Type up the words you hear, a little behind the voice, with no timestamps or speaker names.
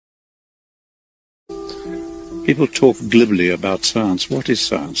People talk glibly about science. What is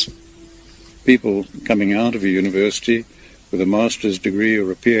science? People coming out of a university with a master's degree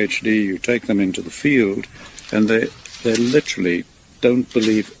or a PhD, you take them into the field, and they literally don't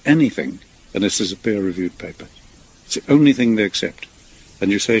believe anything unless there's a peer-reviewed paper. It's the only thing they accept.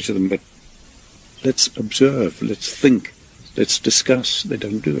 And you say to them, but let's observe, let's think, let's discuss. They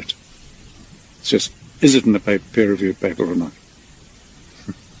don't do it. It's just, is it in a peer-reviewed paper or not?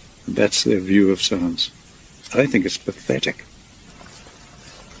 That's their view of science. I think it's pathetic.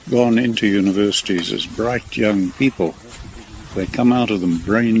 Gone into universities as bright young people. They come out of them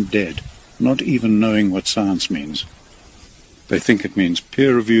brain dead, not even knowing what science means. They think it means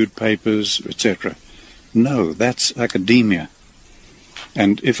peer-reviewed papers, etc. No, that's academia.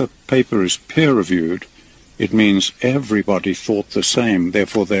 And if a paper is peer-reviewed, it means everybody thought the same,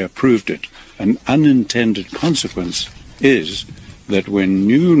 therefore they approved it. An unintended consequence is that when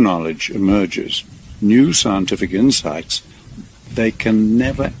new knowledge emerges, new scientific insights, they can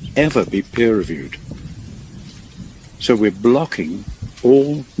never, ever be peer-reviewed. So we're blocking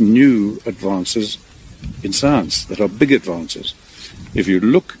all new advances in science that are big advances. If you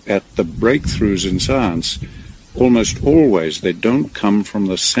look at the breakthroughs in science, almost always they don't come from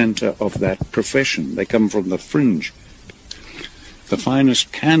the center of that profession. They come from the fringe. The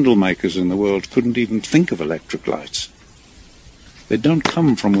finest candle makers in the world couldn't even think of electric lights. They don't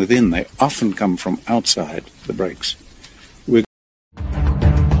come from within. They often come from outside the breaks.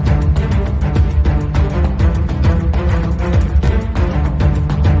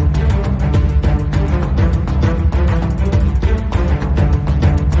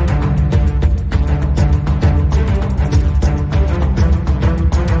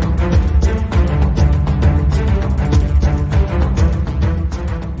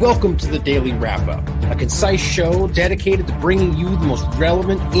 Welcome to the Daily Wrap-Up, a concise show dedicated to bringing you the most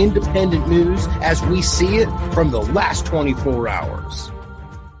relevant independent news as we see it from the last 24 hours.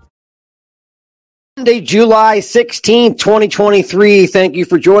 Monday, July 16th, 2023. Thank you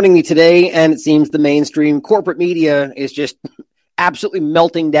for joining me today. And it seems the mainstream corporate media is just absolutely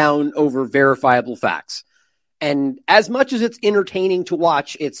melting down over verifiable facts. And as much as it's entertaining to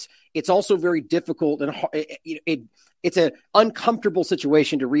watch, it's also very difficult and it's an uncomfortable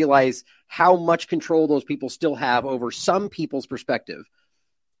situation to realize how much control those people still have over some people's perspective.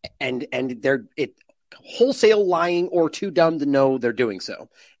 And they're wholesale lying or too dumb to know they're doing so.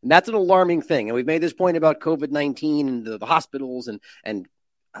 And that's an alarming thing. And we've made this point about COVID-19 and the hospitals and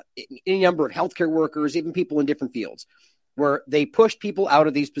any number of healthcare workers, even people in different fields, where they pushed people out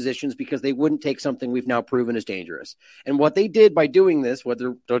of these positions because they wouldn't take something we've now proven is dangerous. And what they did by doing this,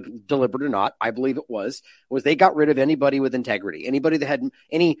 whether deliberate or not, I believe it was they got rid of anybody with integrity, anybody that had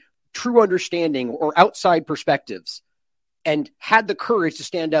any true understanding or outside perspectives and had the courage to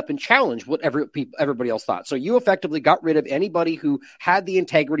stand up and challenge what everybody else thought. So you effectively got rid of anybody who had the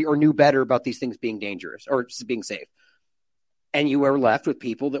integrity or knew better about these things being dangerous or being safe. And you were left with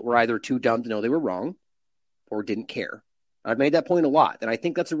people that were either too dumb to know they were wrong or didn't care. I've made that point a lot, and I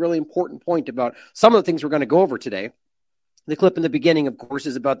think that's a really important point about some of the things we're going to go over today. The clip in the beginning, of course,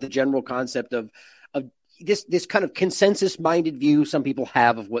 is about the general concept of this kind of consensus-minded view some people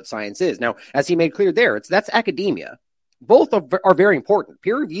have of what science is. Now, as he made clear there, that's academia. Both are very important.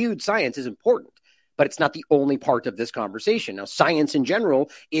 Peer-reviewed science is important, but it's not the only part of this conversation. Now, science in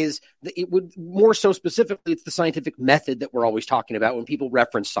general it more so specifically, it's the scientific method that we're always talking about when people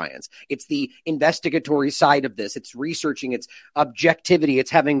reference science. It's the investigatory side of this. It's researching, it's objectivity,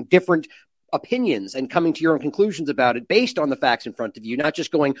 it's having different opinions and coming to your own conclusions about it based on the facts in front of you, not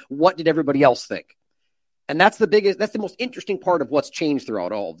just going, what did everybody else think? And that's the most interesting part of what's changed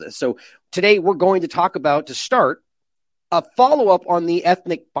throughout all of this. So today we're going to talk about, to start, a follow-up on the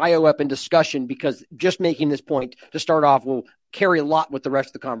ethnic bioweapon discussion, because just making this point to start off will carry a lot with the rest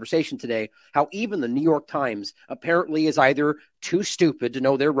of the conversation today, how even the New York Times apparently is either too stupid to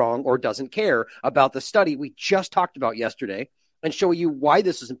know they're wrong or doesn't care about the study we just talked about yesterday, and show you why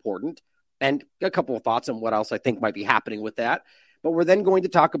this is important and a couple of thoughts on what else I think might be happening with that. But we're then going to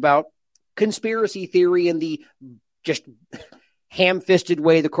talk about conspiracy theory and the just ham-fisted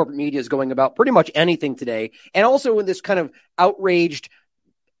way the corporate media is going about pretty much anything today. And also in this kind of outraged,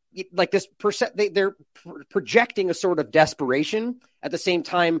 like this, they're projecting a sort of desperation at the same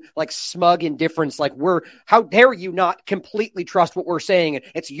time, like smug indifference, like how dare you not completely trust what we're saying?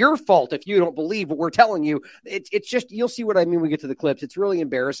 It's your fault if you don't believe what we're telling you. It's just, you'll see what I mean when we get to the clips. It's really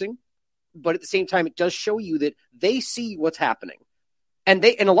embarrassing. But at the same time, it does show you that they see what's happening. And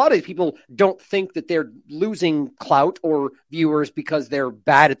a lot of these people don't think that they're losing clout or viewers because they're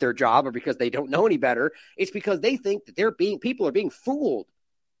bad at their job or because they don't know any better. It's because they think that people are being fooled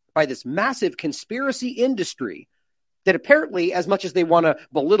by this massive conspiracy industry that apparently, as much as they want to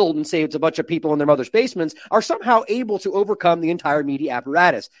belittle and say it's a bunch of people in their mother's basements, are somehow able to overcome the entire media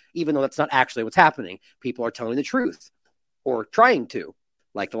apparatus, even though that's not actually what's happening. People are telling the truth, or trying to,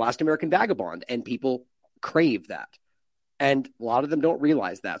 like the Last American Vagabond, and people crave that. And a lot of them don't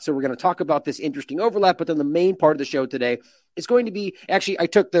realize that. So we're going to talk about this interesting overlap, but then the main part of the show today is going to be, actually, I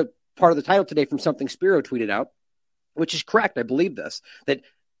took the part of the title today from something Spiro tweeted out, which is correct. I believe this, that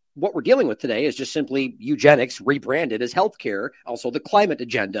what we're dealing with today is just simply eugenics rebranded as healthcare, also the climate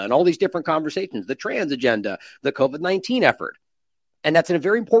agenda and all these different conversations, the trans agenda, the COVID-19 effort. And that's a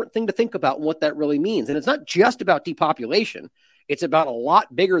very important thing to think about what that really means. And it's not just about depopulation. It's about a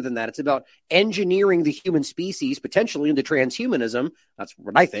lot bigger than that. It's about engineering the human species potentially into transhumanism. That's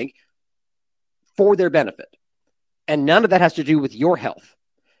what I think, for their benefit. And none of that has to do with your health.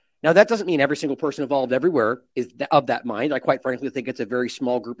 Now, that doesn't mean every single person involved everywhere is of that mind. I quite frankly think it's a very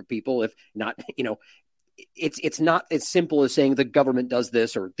small group of people, if not, it's not as simple as saying the government does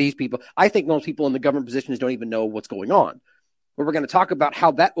this or these people. I think most people in the government positions don't even know what's going on. But we're going to talk about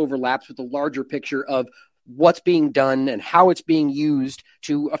how that overlaps with the larger picture of what's being done and how it's being used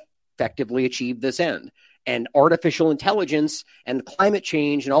to effectively achieve this end. And artificial intelligence and climate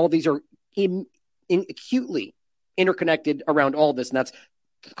change and all of these are acutely interconnected around all this. And that's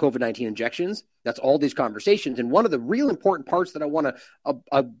COVID-19 injections. That's all these conversations. And one of the real important parts that I want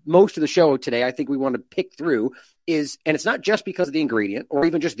to, most of the show today, I think we want to pick through is, and it's not just because of the ingredient or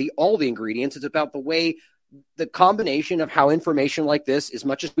even just all the ingredients. It's about the way the combination of how information like this, as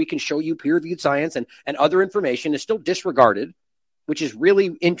much as we can show you peer-reviewed science and other information, is still disregarded, which is really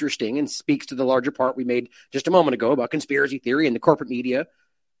interesting and speaks to the larger part we made just a moment ago about conspiracy theory and the corporate media.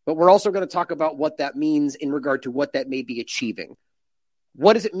 But we're also going to talk about what that means in regard to what that may be achieving.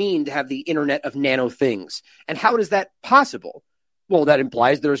 What does it mean to have the Internet of Nano Things? And how is that possible? Well, that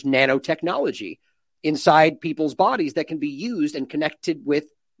implies there's nanotechnology inside people's bodies that can be used and connected with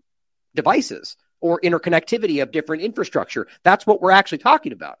devices or interconnectivity of different infrastructure. That's what we're actually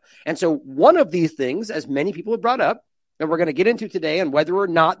talking about. And so one of these things, as many people have brought up, and we're going to get into today, and whether or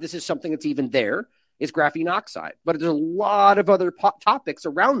not this is something that's even there, is graphene oxide. But there's a lot of other topics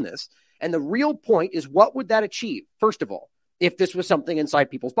around this. And the real point is, what would that achieve, first of all, if this was something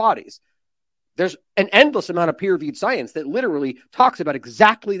inside people's bodies? There's an endless amount of peer-reviewed science that literally talks about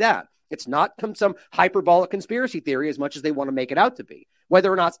exactly that. It's not some hyperbolic conspiracy theory as much as they want to make it out to be.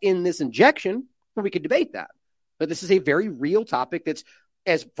 Whether or not it's in this injection, well, we could debate that. But this is a very real topic that's,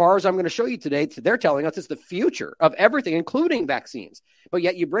 as far as I'm going to show you today, they're telling us it's the future of everything, including vaccines. But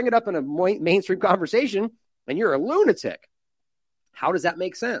yet you bring it up in a mainstream conversation and you're a lunatic. How does that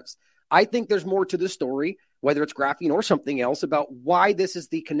make sense? I think there's more to the story, whether it's graphene or something else, about why this is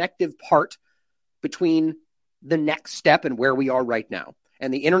the connective part between the next step and where we are right now,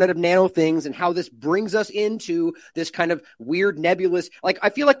 and the Internet of Nano Things, and how this brings us into this kind of weird nebulous, like,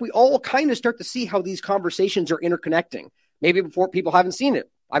 I feel like we all kind of start to see how these conversations are interconnecting. Maybe before people haven't seen it.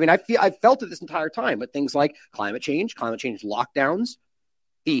 I mean, I've felt it this entire time, but things like climate change lockdowns,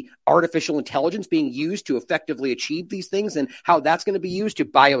 the artificial intelligence being used to effectively achieve these things, and how that's going to be used to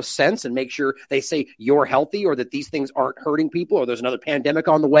biosense and make sure they say you're healthy or that these things aren't hurting people or there's another pandemic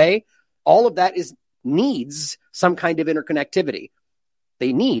on the way. All of that needs some kind of interconnectivity.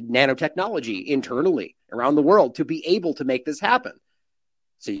 They need nanotechnology internally around the world to be able to make this happen.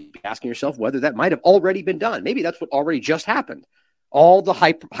 So you'd be asking yourself whether that might have already been done. Maybe that's what already just happened. All the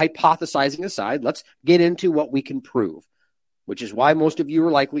hypothesizing aside, let's get into what we can prove, which is why most of you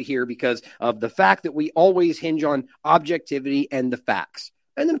are likely here, because of the fact that we always hinge on objectivity and the facts.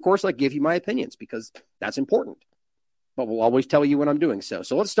 And then, of course, I give you my opinions because that's important. But we'll always tell you when I'm doing so.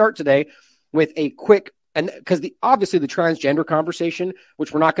 So let's start today with a quick, and because obviously the transgender conversation,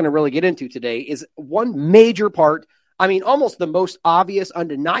 which we're not going to really get into today, is one major part. I mean, almost the most obvious,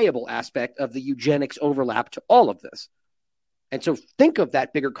 undeniable aspect of the eugenics overlap to all of this. And so think of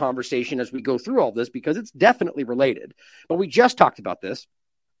that bigger conversation as we go through all this, because it's definitely related. But we just talked about this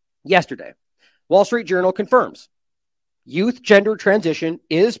yesterday. Wall Street Journal confirms youth gender transition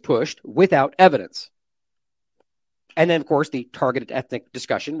is pushed without evidence. And then, of course, the targeted ethnic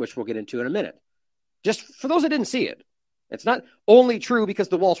discussion, which we'll get into in a minute. Just for those that didn't see it, it's not only true because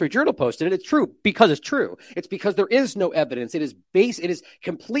the Wall Street Journal posted it. It's true because it's true. It's because there is no evidence. It is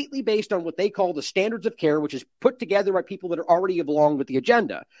completely based on what they call the standards of care, which is put together by people that are already along with the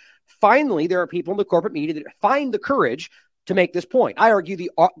agenda. Finally, there are people in the corporate media that find the courage to make this point. I argue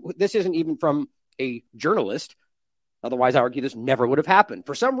this isn't even from a journalist. Otherwise, I argue this never would have happened.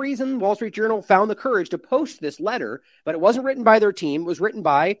 For some reason, Wall Street Journal found the courage to post this letter, but it wasn't written by their team. It was written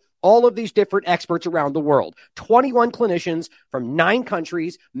by all of these different experts around the world. 21 clinicians from 9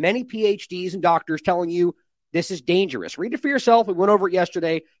 countries, many PhDs and doctors telling you this is dangerous. Read it for yourself. We went over it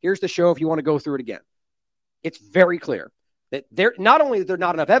yesterday. Here's the show if you want to go through it again. It's very clear that they're not only that there's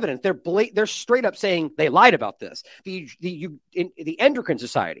not enough evidence, they're straight up saying they lied about this. The Endocrine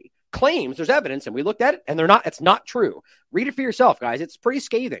Society claims there's evidence, and we looked at it, and it's not true. Read it for yourself, guys. It's pretty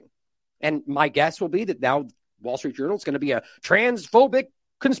scathing. And my guess will be that now Wall Street Journal is going to be a transphobic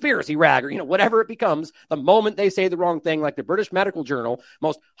conspiracy rag, or whatever it becomes the moment they say the wrong thing, like the British Medical Journal,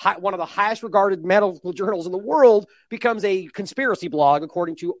 one of the highest regarded medical journals in the world, becomes a conspiracy blog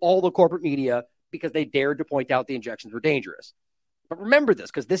according to all the corporate media because they dared to point out the injections were dangerous. But remember this,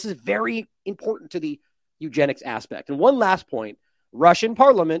 because this is very important to the eugenics aspect. And one last point, Russian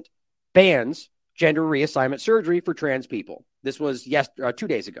parliament bans gender reassignment surgery for trans people. This was 2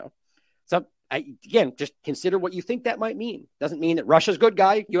 days ago. So again, just consider what you think that might mean. Doesn't mean that Russia's good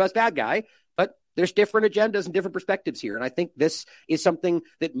guy, U.S. bad guy, but there's different agendas and different perspectives here. And I think this is something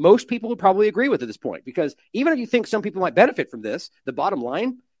that most people would probably agree with at this point, because even if you think some people might benefit from this, the bottom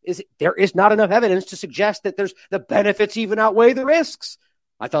line is there is not enough evidence to suggest that the benefits even outweigh the risks.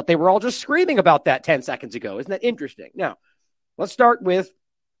 I thought they were all just screaming about that 10 seconds ago. Isn't that interesting? Now, let's start with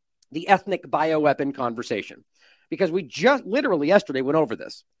the ethnic bioweapon conversation, because we just literally yesterday went over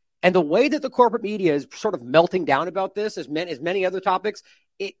this. And the way that the corporate media is sort of melting down about this, as many other topics,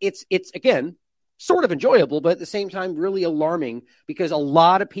 it's again, sort of enjoyable, but at the same time, really alarming, because a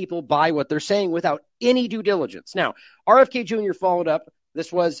lot of people buy what they're saying without any due diligence. Now, RFK Jr. followed up.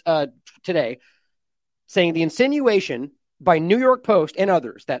 This was today, saying the insinuation by New York Post and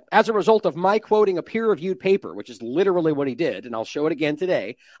others that as a result of my quoting a peer-reviewed paper, which is literally what he did, and I'll show it again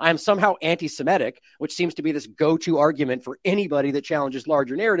today, I am somehow anti-Semitic, which seems to be this go-to argument for anybody that challenges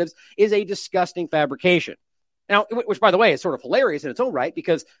larger narratives, is a disgusting fabrication. Now, which, by the way, is sort of hilarious in its own right,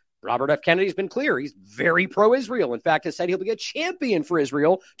 because Robert F. Kennedy's been clear. He's very pro-Israel. In fact, has said he'll be a champion for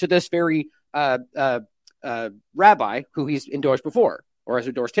Israel to this very rabbi who he's endorsed before, or has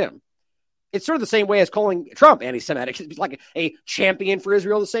endorsed him. It's sort of the same way as calling Trump anti-Semitic. It's like a champion for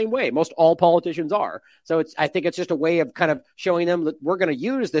Israel the same way. Most all politicians are. So I think it's just a way of kind of showing them that we're going to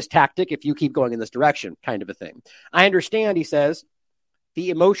use this tactic if you keep going in this direction, kind of a thing. I understand, he says, the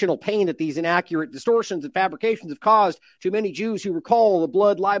emotional pain that these inaccurate distortions and fabrications have caused to many Jews who recall the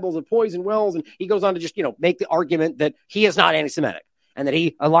blood libels of poison wells. And he goes on to just, make the argument that he is not anti-Semitic and that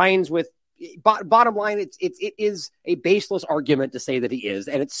he aligns with, bottom line, it is a baseless argument to say that he is,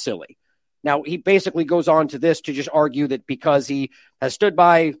 and it's silly. Now, he basically goes on to this to just argue that because he has stood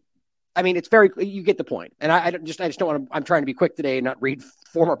by, it's you get the point. And I just don't want to, I'm trying to be quick today and not read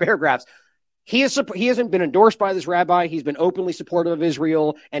 4 more paragraphs. He hasn't been endorsed by this rabbi. He's been openly supportive of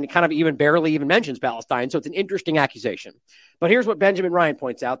Israel and kind of even barely even mentions Palestine. So it's an interesting accusation. But here's what Benjamin Ryan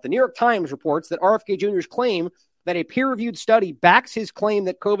points out. The New York Times reports that RFK Jr.'s claim that a peer-reviewed study backs his claim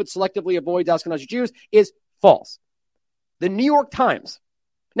that COVID selectively avoids Ashkenazi Jews is false. The New York Times.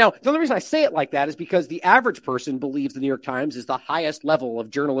 Now, the only reason I say it like that is because the average person believes the New York Times is the highest level of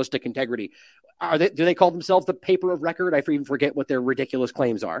journalistic integrity. Do they call themselves the paper of record? I even forget what their ridiculous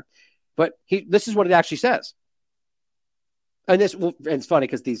claims are. But this is what it actually says. And it's funny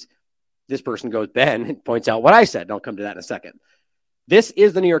because this person goes, Ben, and points out what I said. And I'll come to that in a second. This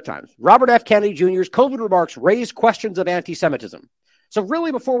is the New York Times. Robert F. Kennedy Jr.'s COVID remarks raise questions of anti-Semitism. So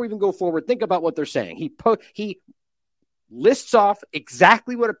really, before we even go forward, think about what they're saying. He lists off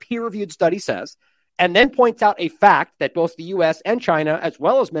exactly what a peer-reviewed study says, and then points out a fact that both the U.S. and China, as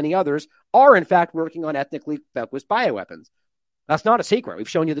well as many others, are in fact working on ethnically focused bioweapons. That's not a secret. We've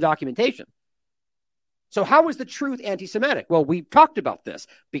shown you the documentation. So how is the truth anti-Semitic? Well, we've talked about this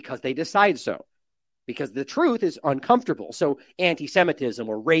because they decide so. Because the truth is uncomfortable. So anti-Semitism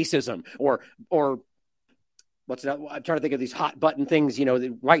or racism or what's that? I'm trying to think of these hot button things,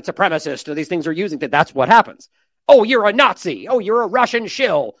 the white supremacist, or these things are using that's what happens. Oh, you're a Nazi. Oh, you're a Russian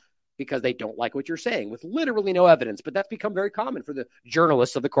shill, because they don't like what you're saying with literally no evidence. But that's become very common for the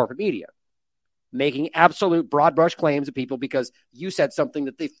journalists of the corporate media, making absolute broad brush claims of people because you said something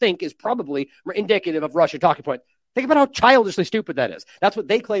that they think is probably indicative of Russian talking point. Think about how childishly stupid that is. That's what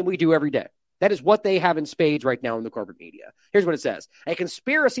they claim we do every day. That is what they have in spades right now in the corporate media. Here's what it says. A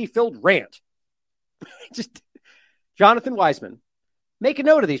conspiracy-filled rant. Just Jonathan Weissman. Make a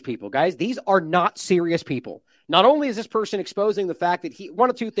note of these people, guys. These are not serious people. Not only is this person exposing the fact that one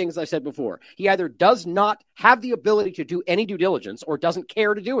of 2 things I said before. He either does not have the ability to do any due diligence or doesn't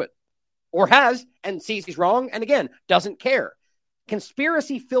care to do it. Or has and sees he's wrong and, again, doesn't care.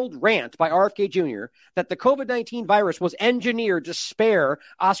 conspiracy-filled rant by RFK Jr. that the COVID-19 virus was engineered to spare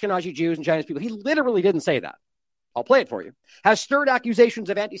Ashkenazi Jews and Chinese people. He literally didn't say that. I'll play it for you. Has stirred accusations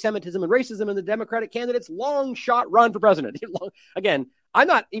of anti-Semitism and racism in the Democratic candidate's long-shot run for president. Again, I'm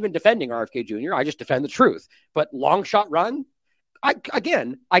not even defending RFK Jr. I just defend the truth. But long-shot run?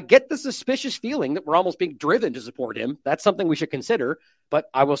 I get the suspicious feeling that we're almost being driven to support him. That's something we should consider. But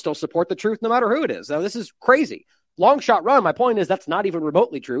I will still support the truth no matter who it is. Now, this is crazy. Long shot run, my point is that's not even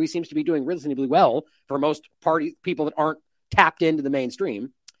remotely true. He seems to be doing reasonably well for most people that aren't tapped into the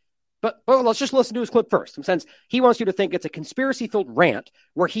mainstream. But let's just listen to his clip first, since he wants you to think it's a conspiracy-filled rant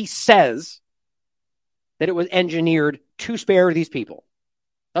where he says that it was engineered to spare these people.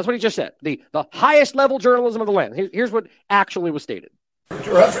 That's what he just said. The highest level journalism of the land. Here's what actually was stated.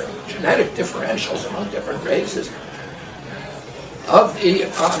 Genetic differentials among different races of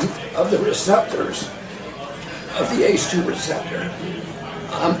the receptors of the ACE2 receptor.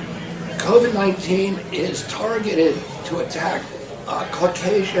 COVID-19 is targeted to attack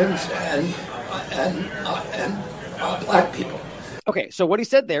Caucasians and black people. Okay, so what he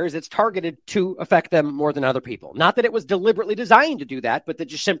said there is it's targeted to affect them more than other people. Not that it was deliberately designed to do that, but that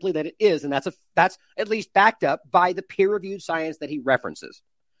just simply that it is, and that's at least backed up by the peer-reviewed science that he references.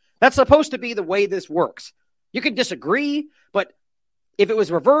 That's supposed to be the way this works. You could disagree, but if it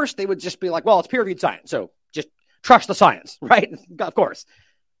was reversed, they would just be like, well, it's peer-reviewed science, so just trust the science, right? Of course.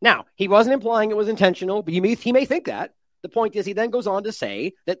 Now, he wasn't implying it was intentional, but he may think that. The point is he then goes on to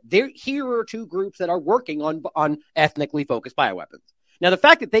say that here are two groups that are working on ethnically focused bioweapons. Now, the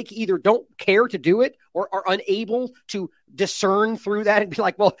fact that they either don't care to do it or are unable to discern through that and be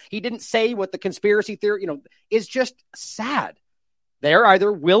like, well, he didn't say what the conspiracy theory, is just sad. They're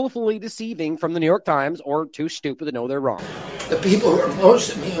either willfully deceiving from the New York Times or too stupid to know they're wrong. The people who are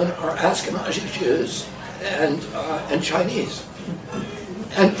most immune are Ashkenazi Jews and Chinese.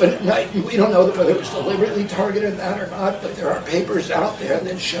 But we don't know whether it was deliberately targeted that or not. But there are papers out there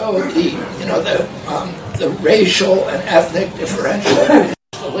that show the racial and ethnic differential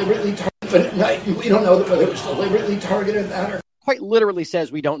deliberately targeted. But we don't know whether it was deliberately targeted that or. Quite literally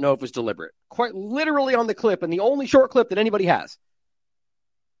says we don't know if it was deliberate. Quite literally on the clip, and the only short clip that anybody has.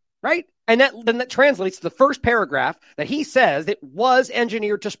 Right? And that translates to the first paragraph that he says it was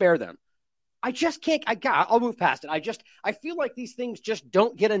engineered to spare them. I just can't, I'll move past it. I feel like these things just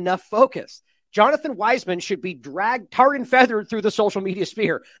don't get enough focus. Jonathan Weisman should be dragged tarred and feathered through the social media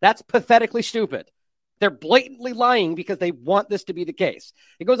sphere. That's pathetically stupid. They're blatantly lying because they want this to be the case.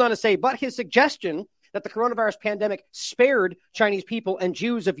 It goes on to say, but his suggestion that the coronavirus pandemic spared Chinese people and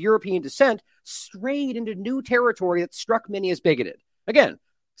Jews of European descent strayed into new territory that struck many as bigoted. Again,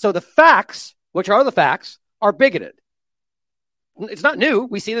 so the facts, which are the facts, are bigoted. It's not new.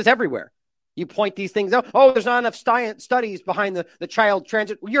 We see this everywhere. You point these things out. Oh, there's not enough studies behind the child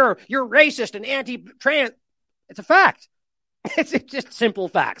transit. You're racist and anti-trans. It's a fact. It's just simple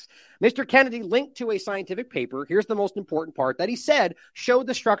facts. Mr. Kennedy linked to a scientific paper. Here's the most important part that he said showed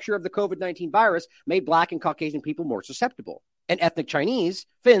the structure of the COVID-19 virus made Black and Caucasian people more susceptible. And ethnic Chinese,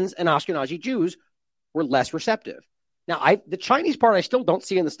 Finns, and Ashkenazi Jews were less receptive. Now, the Chinese part I still don't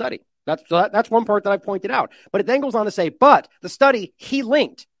see in the study. That's one part that I pointed out. But it then goes on to say, but the study he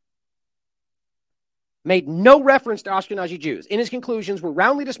linked made no reference to Ashkenazi Jews. In his conclusions were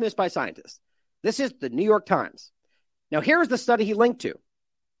roundly dismissed by scientists. This is the New York Times. Now, here's the study he linked to.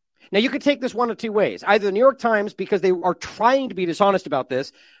 Now, you could take this one of two ways. Either the New York Times, because they are trying to be dishonest about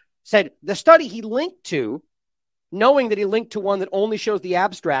this, said the study he linked to, knowing that he linked to one that only shows the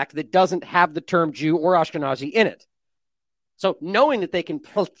abstract that doesn't have the term Jew or Ashkenazi in it. So knowing that they can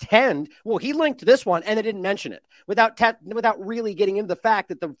pretend, well, he linked to this one and they didn't mention it without really getting into the fact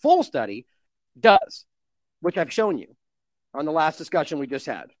that the full study does, which I've shown you on the last discussion we just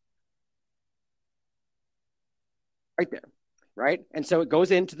had. Right there, right? And so it goes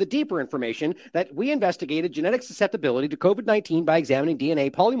into the deeper information that we investigated genetic susceptibility to COVID-19 by examining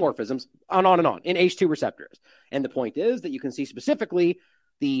DNA polymorphisms on and on in ACE2 receptors. And the point is that you can see specifically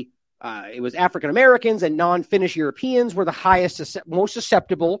it was African Americans and non-Finnish Europeans were the most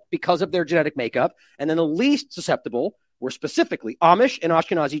susceptible because of their genetic makeup. And then the least susceptible were specifically Amish and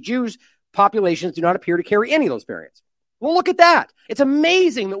Ashkenazi Jews. Populations do not appear to carry any of those variants. Well, look at that. It's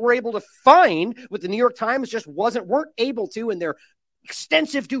amazing that we're able to find what the New York Times just weren't able to in their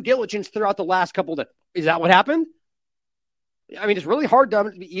extensive due diligence throughout the last couple of days. Is that what happened? I mean, it's really hard.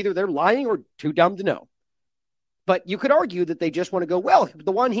 Either they're lying or too dumb to know. But you could argue that they just want to go, well,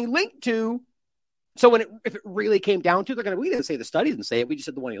 the one he linked to. So if it really came down to, we didn't say the study didn't say it. We just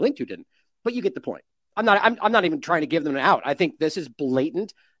said the one he linked to didn't. But you get the point. I'm not even trying to give them an out. I think this is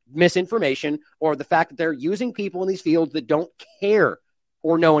blatant misinformation or the fact that they're using people in these fields that don't care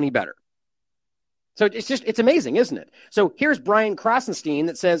or know any better. So it's amazing, isn't it? So here's Brian Krasenstein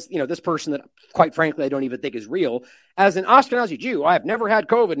that says, this person that, quite frankly, I don't even think is real. As an Ashkenazi Jew, I have never had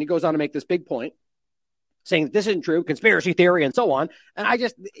COVID. And he goes on to make this big point, saying that this isn't true, conspiracy theory, and so on. And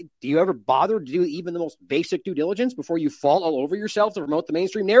do you ever bother to do even the most basic due diligence before you fall all over yourself to promote the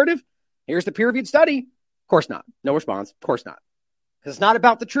mainstream narrative? Here's the peer-reviewed study. Of course not. No response. Of course not. Because it's not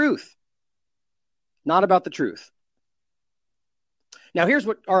about the truth. Not about the truth. Now, here's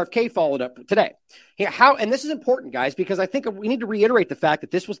what RFK followed up today. And this is important, guys, because I think we need to reiterate the fact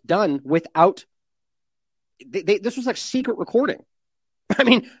that this was done without, this was like secret recording. I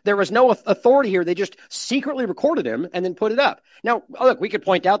mean, there was no authority here. They just secretly recorded him and then put it up. Now, look, we could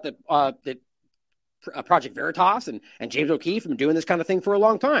point out that Project Veritas and James O'Keefe have been doing this kind of thing for a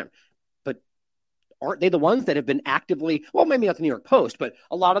long time. But aren't they the ones that have been actively, well, maybe not the New York Post, but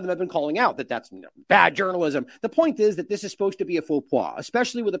a lot of them have been calling out that that's bad journalism. The point is that this is supposed to be a faux pas,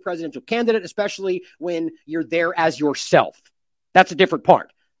 especially with a presidential candidate, especially when you're there as yourself. That's a different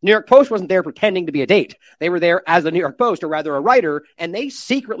part. New York Post wasn't there pretending to be a date. They were there as the New York Post, or rather a writer, and they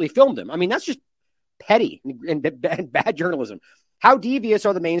secretly filmed him. I mean, that's just petty and bad journalism. How devious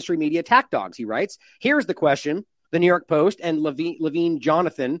are the mainstream media attack dogs, he writes. Here's the question the New York Post and Levine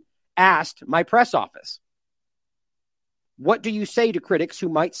Jonathan asked my press office. What do you say to critics who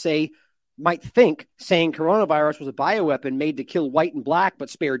might think saying coronavirus was a bioweapon made to kill white and black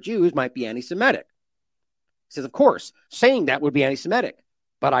but spare Jews might be anti-Semitic? He says, of course, saying that would be anti-Semitic.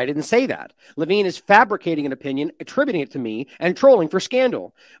 But I didn't say that. Levine is fabricating an opinion, attributing it to me, and trolling for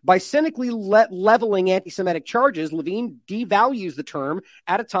scandal. By cynically leveling anti-Semitic charges, Levine devalues the term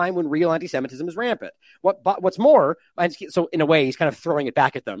at a time when real anti-Semitism is rampant. What's more, so in a way, he's kind of throwing it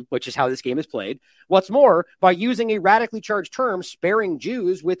back at them, which is how this game is played. What's more, by using a radically charged term, sparing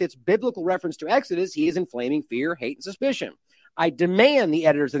Jews, with its biblical reference to Exodus, he is inflaming fear, hate, and suspicion. I demand the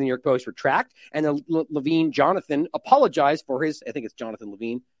editors of the New York Post retract, and the Levine Jonathan apologize for his, I think it's Jonathan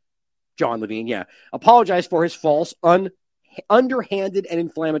Levine, John Levine, yeah, apologize for his false, underhanded, and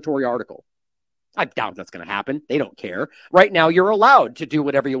inflammatory article. I doubt that's going to happen. They don't care. Right now, you're allowed to do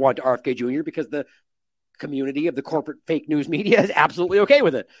whatever you want to RFK Jr. because the community of the corporate fake news media is absolutely okay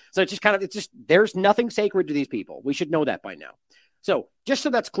with it. So it's just there's nothing sacred to these people. We should know that by now. So just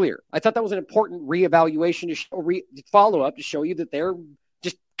so that's clear, I thought that was an important reevaluation follow up to show you that they're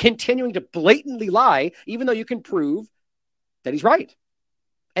just continuing to blatantly lie, even though you can prove that he's right.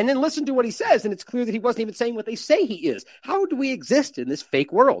 And then listen to what he says, and it's clear that he wasn't even saying what they say he is. How do we exist in this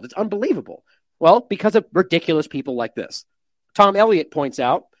fake world? It's unbelievable. Well, because of ridiculous people like this. Tom Elliott points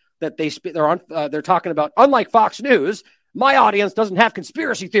out that they're talking about, unlike Fox News, my audience doesn't have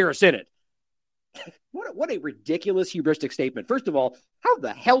conspiracy theorists in it. What a ridiculous hubristic statement. First of all, how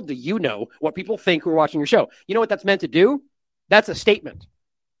the hell do you know what people think who are watching your show? You know what that's meant to do? That's a statement.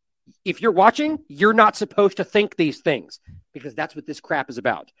 If you're watching, you're not supposed to think these things, because that's what this crap is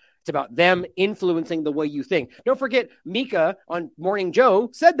about. It's about them influencing the way you think. Don't forget, Mika on Morning Joe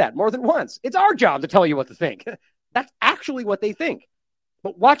said that more than once. It's our job to tell you what to think. That's actually what they think.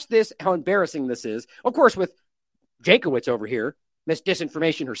 But watch this, how embarrassing this is. Of course, with Jankowicz over here, Miss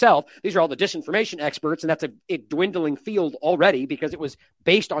Disinformation herself. These are all the disinformation experts, and that's a dwindling field already because it was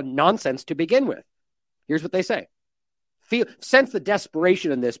based on nonsense to begin with. Here's what they say. Sense the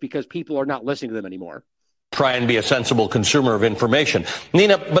desperation in this because people are not listening to them anymore. Try and be a sensible consumer of information.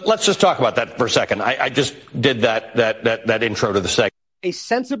 Nina, but let's just talk about that for a second. I just did that intro to the segment. A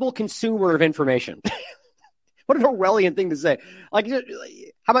sensible consumer of information. What an Orwellian thing to say. Like,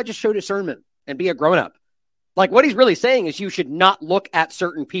 how about just show discernment and be a grown-up? Like, what he's really saying is you should not look at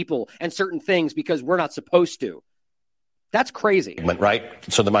certain people and certain things because we're not supposed to. That's crazy. Right?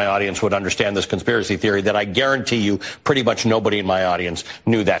 So that my audience would understand this conspiracy theory that I guarantee you pretty much nobody in my audience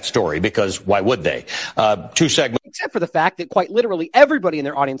knew that story, because why would they? Two segments. Except for the fact that quite literally everybody in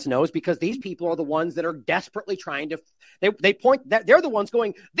their audience knows, because these people are the ones that are desperately trying to, they point that they're the ones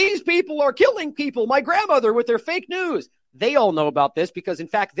going, these people are killing people, my grandmother, with their fake news. They all know about this because, in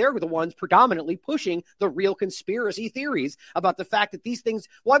fact, they're the ones predominantly pushing the real conspiracy theories about the fact that these things,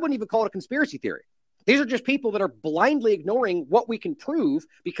 well, I wouldn't even call it a conspiracy theory. These are just people that are blindly ignoring what we can prove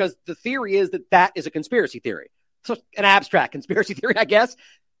because the theory is that is a conspiracy theory. So an abstract conspiracy theory, I guess.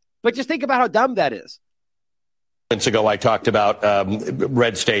 But just think about how dumb that is. Months ago, I talked about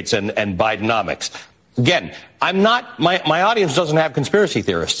red states and Bidenomics. Again, my audience doesn't have conspiracy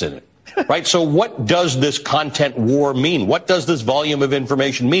theorists in it. Right. So what does this content war mean? What does this volume of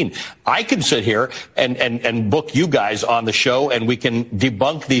information mean? I can sit here and book you guys on the show, and we can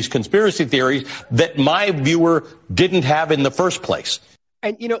debunk these conspiracy theories that my viewer didn't have in the first place.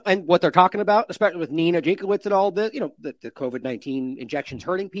 And, and what they're talking about, especially with Nina Jankowicz and all this, the COVID-19 injections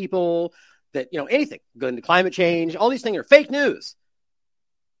hurting people, that, anything going to climate change, all these things are fake news.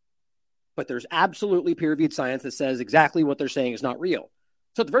 But there's absolutely peer-reviewed science that says exactly what they're saying is not real.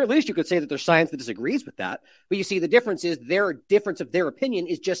 So at the very least, you could say that there's science that disagrees with that. But you see, the difference is their difference of their opinion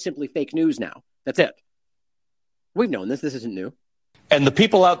is just simply fake news now. That's it. We've known this. This isn't new. And the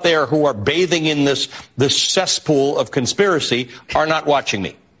people out there who are bathing in this cesspool of conspiracy are not watching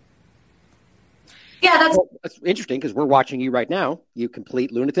me. Yeah, that's interesting because we're watching you right now, you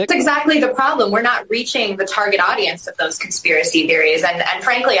complete lunatic. That's exactly the problem. We're not reaching the target audience of those conspiracy theories. And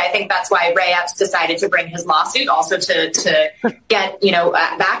frankly, I think that's why Ray Epps decided to bring his lawsuit also to get,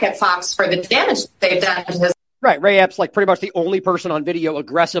 back at Fox for the damage they've done to his. Right. Ray Epps, like pretty much the only person on video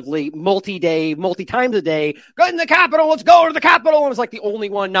aggressively multi-times a day, go in the Capitol, let's go to the Capitol. And it's like the only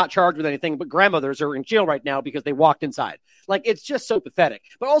one not charged with anything, but grandmothers are in jail right now because they walked inside. Like, it's just so pathetic.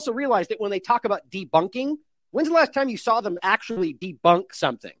 But also realize that when they talk about debunking, when's the last time you saw them actually debunk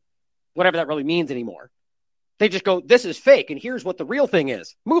something? Whatever that really means anymore. They just go, this is fake, and here's what the real thing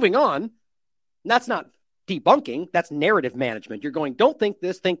is. Moving on. And that's not debunking. That's narrative management. You're going, don't think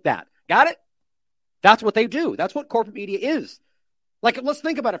this, think that. Got it? That's what they do. That's what corporate media is. Like, let's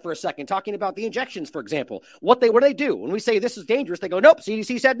think about it for a second, talking about the injections, for example. What do they do? When we say this is dangerous, they go, nope,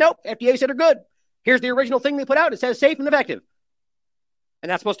 CDC said nope, FDA said they're good. Here's the original thing they put out. It says safe and effective.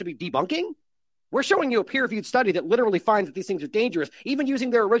 And that's supposed to be debunking? We're showing you a peer-reviewed study that literally finds that these things are dangerous, even using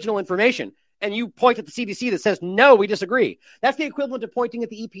their original information. And you point at the CDC that says, no, we disagree. That's the equivalent of pointing at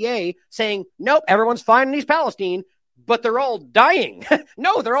the EPA saying, nope, everyone's fine in East Palestine, but they're all dying.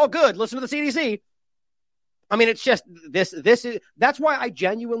 No, they're all good. Listen to the CDC. I mean, it's just that's why I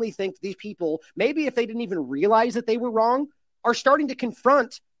genuinely think these people, maybe if they didn't even realize that they were wrong, are starting to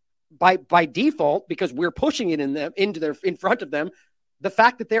confront by default, because we're pushing it in front of them, the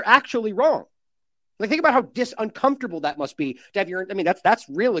fact that they're actually wrong. Like, think about how uncomfortable that must be to have that's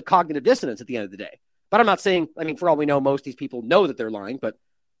really cognitive dissonance at the end of the day. But I'm not saying, for all we know, most of these people know that they're lying, but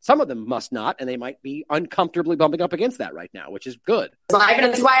some of them must not, and they might be uncomfortably bumping up against that right now, which is good. And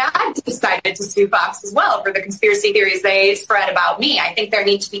that's why I decided to sue Fox as well for the conspiracy theories they spread about me. I think there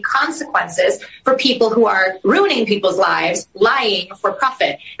need to be consequences for people who are ruining people's lives, lying for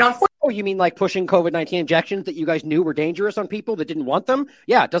profit. Now, oh, you mean like pushing COVID-19 injections that you guys knew were dangerous on people that didn't want them?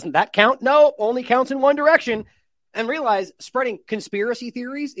 Yeah, doesn't that count? No, only counts in one direction. And realize spreading conspiracy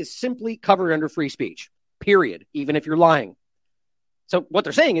theories is simply covered under free speech, period, even if you're lying. So what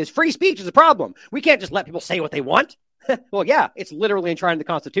they're saying is free speech is a problem. We can't just let people say what they want. Well, yeah, it's literally enshrined in the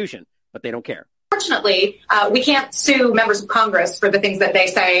Constitution, but they don't care. Fortunately, we can't sue members of Congress for the things that they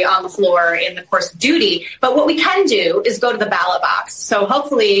say on the floor in the course of duty. But what we can do is go to the ballot box. So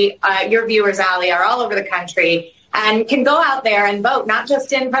hopefully your viewers, Ali, are all over the country and can go out there and vote, not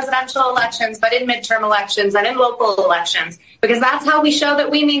just in presidential elections, but in midterm elections and in local elections, because that's how we show that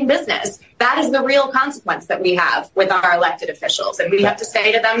we mean business. That is the real consequence that we have with our elected officials. And we have to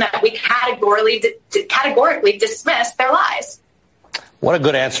say to them that we categorically dismiss their lies. What a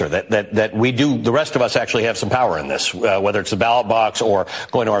good answer that we do. The rest of us actually have some power in this, whether it's the ballot box or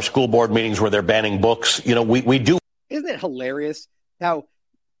going to our school board meetings where they're banning books. We do. Isn't it hilarious how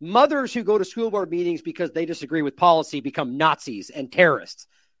mothers who go to school board meetings because they disagree with policy become Nazis and terrorists?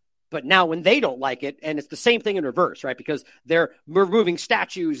 But now when they don't like it, and it's the same thing in reverse, right? Because they're removing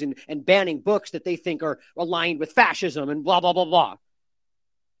statues and banning books that they think are aligned with fascism and blah, blah, blah, blah.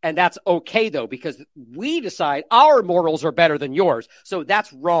 And that's okay, though, because we decide our morals are better than yours. So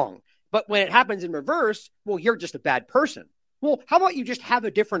that's wrong. But when it happens in reverse, well, you're just a bad person. Well, how about you just have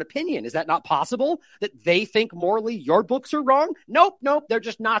a different opinion? Is that not possible? That they think morally your books are wrong? Nope. They're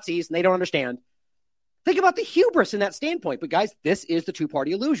just Nazis and they don't understand. Think about the hubris in that standpoint. But guys, this is the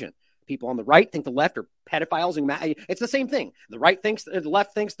two-party illusion. People on the right think the left are pedophiles. And it's the same thing. The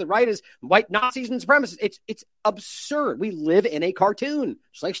left thinks the right is white Nazis and supremacists. It's absurd. We live in a cartoon,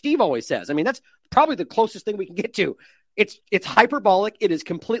 just like Steve always says. That's probably the closest thing we can get to. It's hyperbolic. It is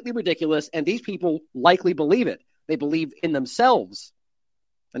completely ridiculous. And these people likely believe it. They believe in themselves,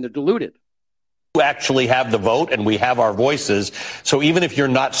 and they're deluded. We actually have the vote, and we have our voices. So even if you're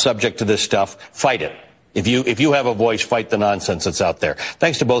not subject to this stuff, fight it. If you have a voice, fight the nonsense that's out there.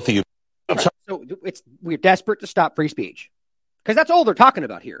 Thanks to both of you. So we're desperate to stop free speech, because that's all they're talking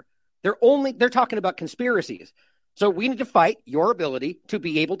about here. They're talking about conspiracies. So we need to fight your ability to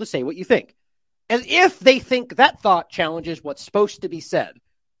be able to say what you think, as if they think that thought challenges what's supposed to be said.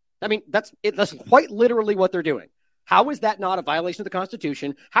 That's quite literally what they're doing. How is that not a violation of the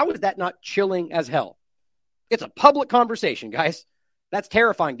Constitution? How is that not chilling as hell? It's a public conversation, guys. That's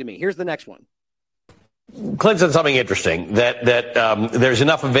terrifying to me. Here's the next one. Clint said something interesting, that there's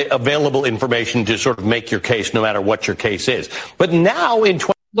enough available information to sort of make your case no matter what your case is. But now in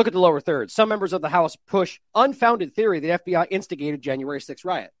Look at the lower third. Some members of the House push unfounded theory that FBI instigated January 6th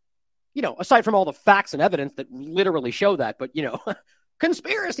riot. You know, aside from all the facts and evidence that literally show that, but, you know,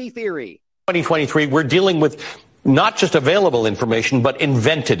 conspiracy theory. 2023, we're dealing with not just available information, but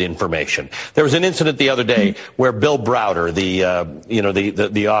invented information. There was an incident the other day where Bill Browder,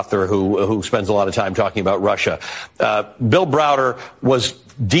 the author who spends a lot of time talking about Russia, Bill Browder was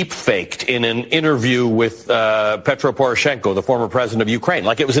deep faked in an interview with Petro Poroshenko, the former president of Ukraine.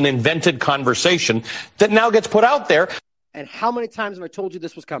 Like it was an invented conversation that now gets put out there. And how many times have I told you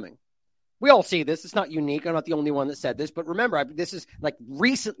this was coming? We all see this. It's not unique. I'm not the only one that said this. But remember, this is like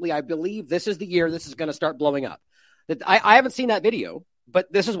recently, I believe this is the year this is going to start blowing up. I haven't seen that video,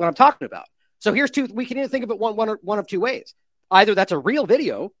 but this is what I'm talking about. So here's two. We can either think of it one of two ways. Either that's a real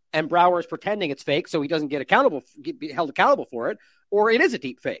video and Brower is pretending it's fake so he doesn't get held accountable for it, or it is a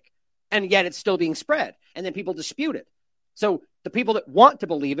deep fake. And yet it's still being spread. And then people dispute it. So the people that want to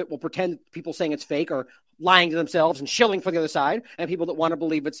believe it will pretend people saying it's fake are lying to themselves and shilling for the other side. And people that want to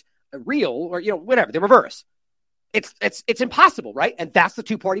believe it's real or, you know, whatever, the reverse. It's impossible, right? And that's the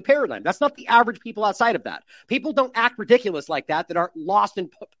two-party paradigm. That's not the average people outside of that. People don't act ridiculous like that aren't lost in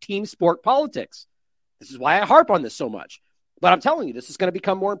team sport politics. This is why I harp on this so much. But I'm telling you, this is going to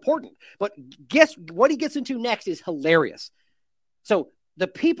become more important. But guess what he gets into next is hilarious. So the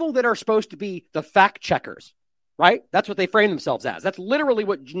people that are supposed to be the fact checkers, right? That's what they frame themselves as. That's literally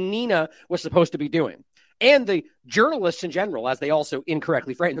what Nina was supposed to be doing. And the journalists in general, as they also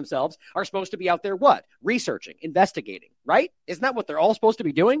incorrectly frame themselves, are supposed to be out there what? Researching, investigating, right? Isn't that what they're all supposed to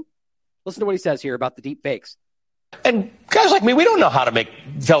be doing? Listen to what he says here about the deep fakes. And guys like me, we don't know how to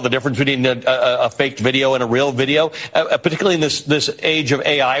tell the difference between a faked video and a real video, particularly in this age of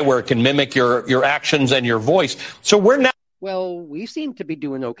AI where it can mimic your actions and your voice. So we're now... Well, we seem to be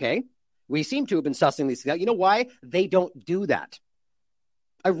doing okay. We seem to have been sussing these things out. You know why? They don't do that.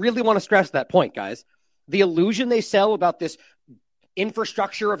 I really want to stress that point, guys. The illusion they sell about this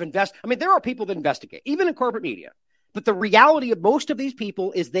infrastructure of I mean, there are people that investigate, even in corporate media. But the reality of most of these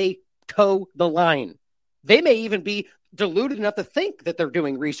people is they toe the line. They may even be deluded enough to think that they're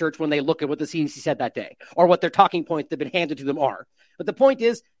doing research when they look at what the CDC said that day or what their talking points that have been handed to them are. But the point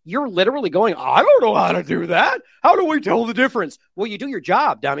is, you're literally going, I don't know how to do that. How do we tell the difference? Well, you do your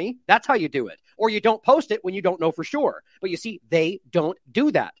job, dummy. That's how you do it. Or you don't post it when you don't know for sure. But you see, they don't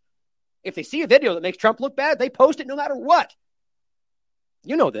do that. If they see a video that makes Trump look bad, they post it no matter what.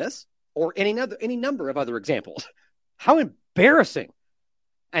 You know this, or any number of other examples. How embarrassing.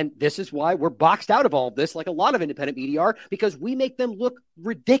 And this is why we're boxed out of all of this, like a lot of independent media are, because we make them look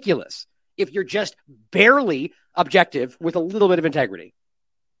ridiculous if you're just barely objective with a little bit of integrity.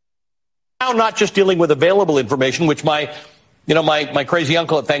 Now not just dealing with available information, which my crazy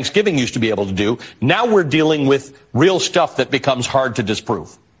uncle at Thanksgiving used to be able to do. Now we're dealing with real stuff that becomes hard to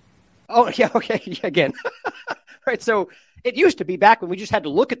disprove. Oh, yeah, okay, again. Right, so it used to be back when we just had to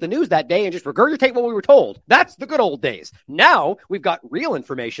look at the news that day and just regurgitate what we were told. That's the good old days. Now we've got real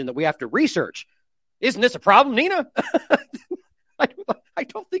information that we have to research. Isn't this a problem, Nina? I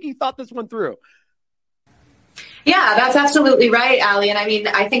don't think he thought this one through. Yeah, that's absolutely right, Ali. And I mean,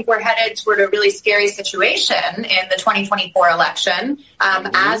 I think we're headed toward a really scary situation in the 2024 election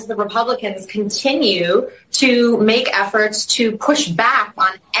as the Republicans continue to make efforts to push back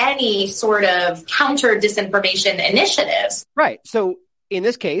on any sort of counter disinformation initiatives. Right. So in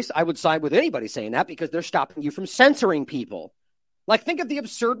this case, I would side with anybody saying that because they're stopping you from censoring people. Like, think of the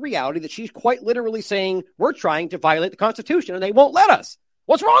absurd reality that she's quite literally saying we're trying to violate the Constitution and they won't let us.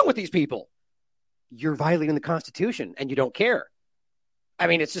 What's wrong with these people? You're violating the Constitution and you don't care. I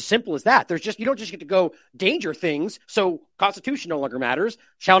mean, it's as simple as that. You don't just get to go danger things. So Constitution no longer matters.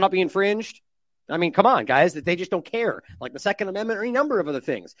 Shall not be infringed. I mean, come on, guys, that they just don't care. Like the Second Amendment or any number of other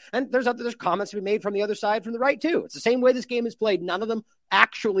things. And there's comments to be made from the other side, from the right too. It's the same way this game is played. None of them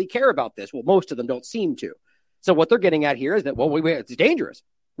actually care about this. Well, most of them don't seem to. So what they're getting at here is that, it's dangerous.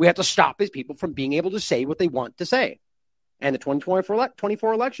 We have to stop these people from being able to say what they want to say. And the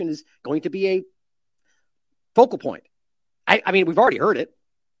 2024 election is going to be a focal point. I mean, we've already heard it.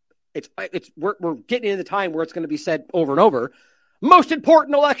 We're getting into the time where it's going to be said over and over. Most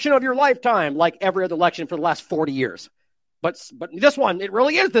important election of your lifetime, like every other election for the last 40 years. But this one, it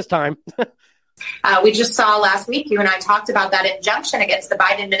really is this time. We just saw last week, you and I talked about that injunction against the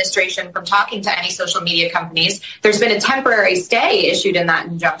Biden administration from talking to any social media companies. There's been a temporary stay issued in that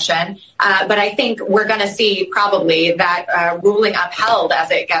injunction, but I think we're going to see probably that ruling upheld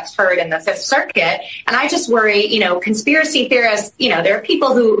as it gets heard in the Fifth Circuit. And I just worry, conspiracy theorists, there are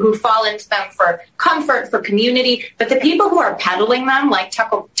people who fall into them for comfort, for community, but the people who are peddling them, like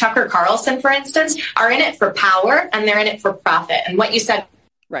Tucker Carlson, for instance, are in it for power and they're in it for profit. And what you said.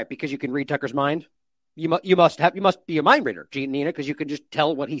 Right, because you can read Tucker's mind. You must be a mind reader, Nina, because you can just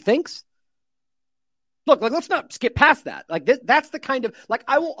tell what he thinks. Look, let's not skip past that. That's the kind of,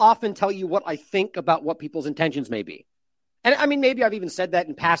 I will often tell you what I think about what people's intentions may be. And I mean, maybe I've even said that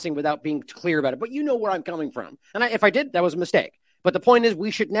in passing without being clear about it, but you know where I'm coming from. And if I did, that was a mistake. But the point is,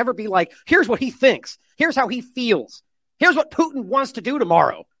 we should never be like, here's what he thinks. Here's how he feels. Here's what Putin wants to do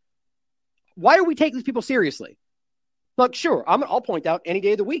tomorrow. Why do we take these people seriously? Look, sure, I'll point out any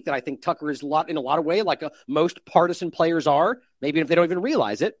day of the week that I think Tucker is in a lot of ways like most partisan players are, maybe if they don't even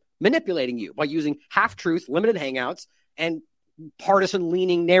realize it, manipulating you by using half-truth, limited hangouts, and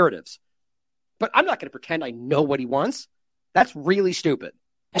partisan-leaning narratives. But I'm not going to pretend I know what he wants. That's really stupid.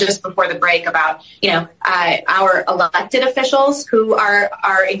 Just before the break about, our elected officials who are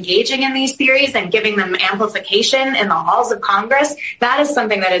engaging in these theories and giving them amplification in the halls of Congress. That is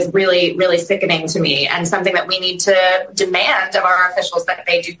something that is really, really sickening to me and something that we need to demand of our officials that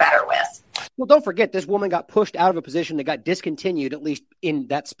they do better with. Well, don't forget, this woman got pushed out of a position that got discontinued, at least in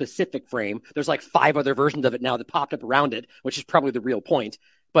that specific frame. There's 5 other versions of it now that popped up around it, which is probably the real point.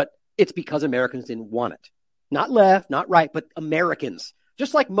 But it's because Americans didn't want it. Not left, not right, but Americans.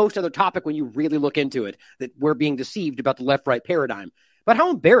 Just like most other topic when you really look into it, that we're being deceived about the left-right paradigm. But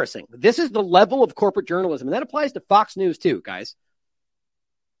how embarrassing. This is the level of corporate journalism, and that applies to Fox News too, guys.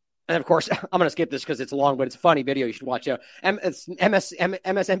 And of course, I'm going to skip this because it's long, but it's a funny video you should watch out. It's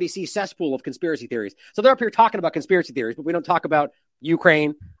MSNBC cesspool of conspiracy theories. So they're up here talking about conspiracy theories, but we don't talk about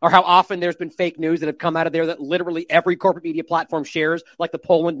Ukraine or how often there's been fake news that have come out of there that literally every corporate media platform shares, like the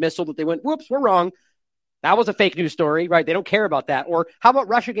Poland missile that they went, whoops, we're wrong. That was a fake news story, right? They don't care about that. Or how about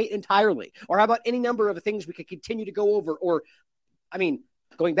Russiagate entirely? Or how about any number of things we could continue to go over? Or,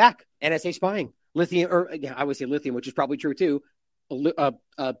 going back, NSA spying, lithium, I would say lithium, which is probably true too,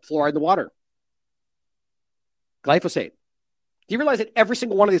 fluoride in the water, glyphosate. Do you realize that every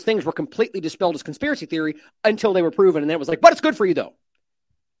single one of these things were completely dispelled as conspiracy theory until they were proven? And then it was like, but it's good for you though.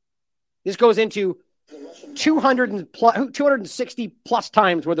 This goes into 260 plus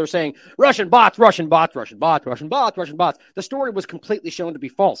times where they're saying Russian bots, Russian bots, Russian bots, Russian bots, Russian bots. The story was completely shown to be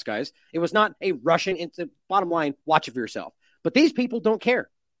false, guys. It was not a Russian. Bottom line, watch it for yourself. But these people don't care.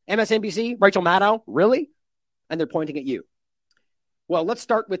 MSNBC, Rachel Maddow, really? And they're pointing at you. Well, let's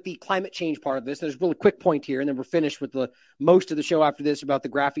start with the climate change part of this. There's a really quick point here, and then we're finished with most of the show after this about the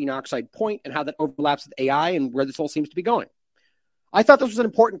graphene oxide point and how that overlaps with AI and where this all seems to be going. I thought this was an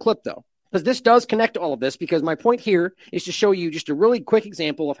important clip, though, because this does connect to all of this, because my point here is to show you just a really quick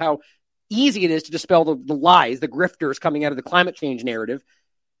example of how easy it is to dispel the lies, the grifters coming out of the climate change narrative,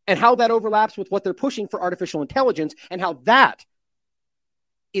 and how that overlaps with what they're pushing for artificial intelligence, and how that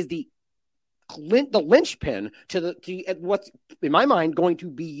is the linchpin to what's, in my mind, going to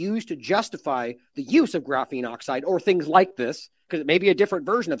be used to justify the use of graphene oxide or things like this, because it may be a different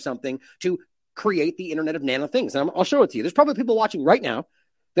version of something, to create the Internet of Nano Things. And I'll show it to you. There's probably people watching right now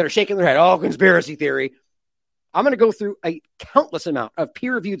that are shaking their head, oh, conspiracy theory. I'm going to go through a countless amount of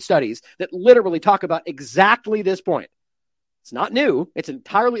peer-reviewed studies that literally talk about exactly this point. It's not new. It's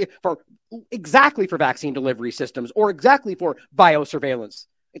entirely exactly for vaccine delivery systems or exactly for biosurveillance.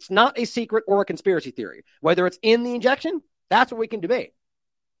 It's not a secret or a conspiracy theory. Whether it's in the injection, that's what we can debate.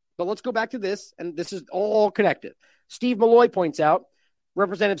 But let's go back to this, and this is all connected. Steve Malloy points out,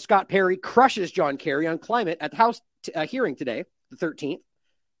 Representative Scott Perry crushes John Kerry on climate at the House hearing today, the 13th.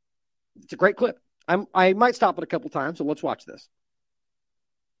 It's a great clip. I might stop it a couple times, so let's watch this.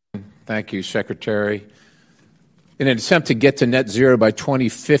 Thank you, Secretary. In an attempt to get to net zero by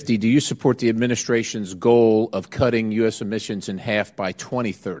 2050, do you support the administration's goal of cutting U.S. emissions in half by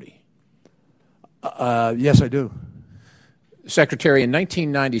 2030? Yes, I do. Secretary, in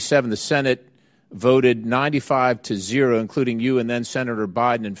 1997, the Senate voted 95-0, including you and then Senator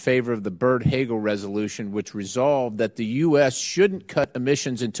Biden, in favor of the Byrd-Hagel resolution, which resolved that the U.S. shouldn't cut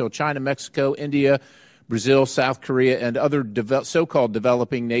emissions until China, Mexico, India, Brazil, South Korea, and other so-called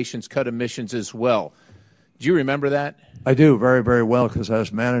developing nations cut emissions as well. Do you remember that? I do very, very well, because I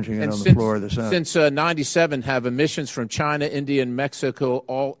was managing it on the floor of the Senate. Since 97, have emissions from China, India, and Mexico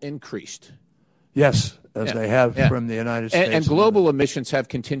all increased? Yes, as they have from the United States. And global emissions have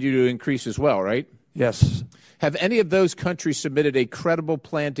continued to increase as well, right? Yes. Have any of those countries submitted a credible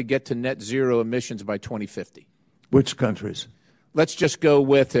plan to get to net zero emissions by 2050? Which countries? Let's just go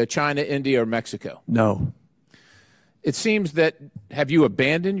with China, India, or Mexico. No. It seems that, have you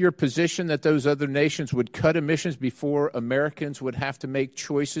abandoned your position that those other nations would cut emissions before Americans would have to make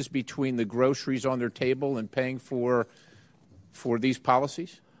choices between the groceries on their table and paying for these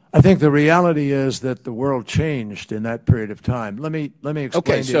policies? I think the reality is that the world changed in that period of time. Let me explain.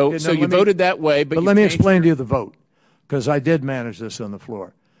 Okay, so you voted that way, but let me explain to you the vote, because I did manage this on the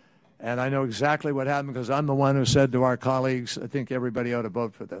floor. And I know exactly what happened because I'm the one who said to our colleagues, I think everybody ought to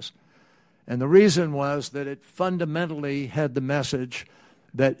vote for this. And the reason was that it fundamentally had the message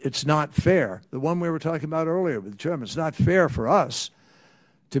that it's not fair. The one we were talking about earlier with the chairman, it's not fair for us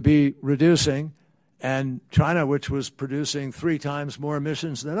to be reducing, and China, which was producing 3 times more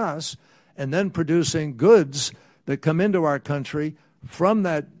emissions than us, and then producing goods that come into our country from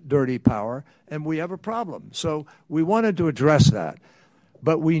that dirty power, and we have a problem. So we wanted to address that.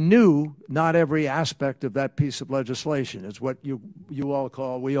 But we knew not every aspect of that piece of legislation is what you all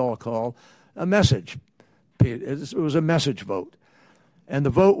call, we all call, a message. It was a message vote. And the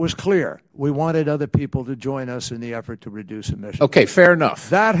vote was clear. We wanted other people to join us in the effort to reduce emissions. Okay, fair enough.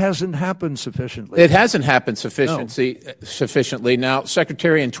 That hasn't happened sufficiently. It hasn't happened sufficiently. Now,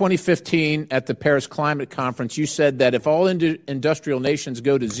 Secretary, in 2015 at the Paris Climate Conference, you said that if all industrial nations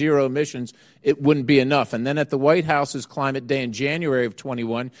go to zero emissions, it wouldn't be enough. And then at the White House's Climate Day in January of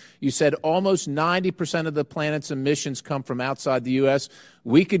 21, you said almost 90% of the planet's emissions come from outside the U.S.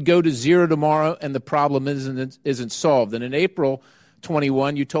 We could go to zero tomorrow, and the problem isn't solved. And in April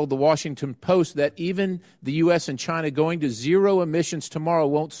 21, you told the Washington Post that even the U.S. and China going to zero emissions tomorrow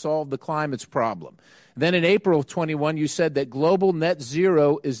won't solve the climate's problem. Then in April of 21, you said that global net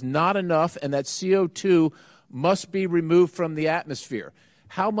zero is not enough and that CO2 must be removed from the atmosphere.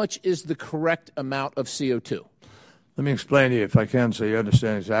 How much is the correct amount of CO2? Let me explain to you, if I can, so you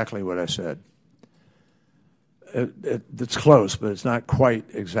understand exactly what I said. It's close, but it's not quite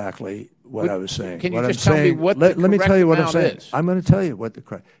exactly what I was saying. Can you what just I'm tell saying, me what let the me correct tell you what I'm amount saying. is? I'm going to tell you what the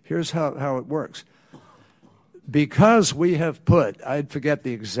correct. Here's how it works. Because we have put, I'd forget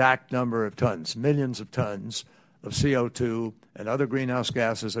the exact number of tons, millions of tons of CO2 and other greenhouse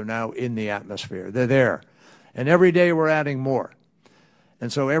gases are now in the atmosphere. They're there. And every day we're adding more.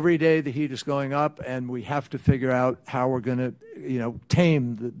 And so every day the heat is going up, and we have to figure out how we're going to,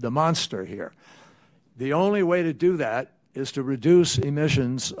 tame the monster here. The only way to do that is to reduce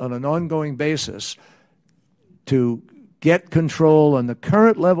emissions on an ongoing basis to get control on the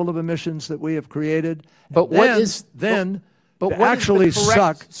current level of emissions that we have created. But what is the correct,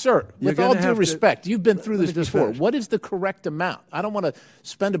 suck, sir? With all due respect, you've been through this before. Finish. What is the correct amount? I don't want to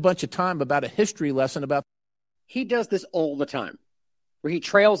spend a bunch of time about a history lesson about. He does this all the time, where he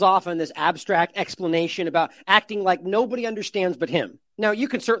trails off on this abstract explanation about acting like nobody understands but him. Now, you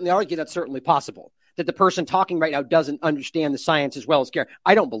can certainly argue that's certainly possible, that the person talking right now doesn't understand the science as well as Kerry.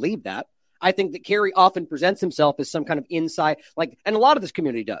 I don't believe that. I think that Kerry often presents himself as some kind of insight, and a lot of this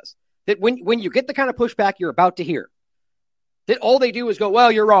community does, that when you get the kind of pushback you're about to hear, that all they do is go,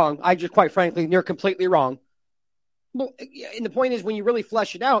 well, you're wrong. I just, quite frankly, you're completely wrong. Well, and the point is, when you really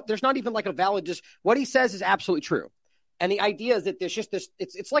flesh it out, there's not even like a valid, just what he says is absolutely true. And the idea is that there's just this,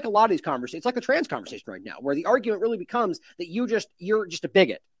 it's like a lot of these conversations. It's like the trans conversation right now, where the argument really becomes that you're just a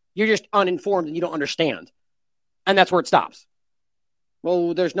bigot. You're just uninformed and you don't understand. And that's where it stops.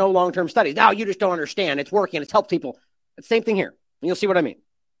 Well, there's no long-term studies. No, you just don't understand. It's working. It's helped people. It's the same thing here. And you'll see what I mean.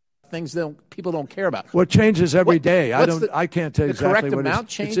 Things people don't care about. What changes every day? I can't tell you exactly what what amount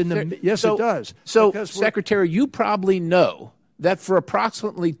change. Yes, it does. So, Secretary, you probably know that for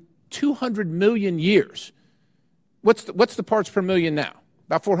approximately 200 million years, what's the parts per million now?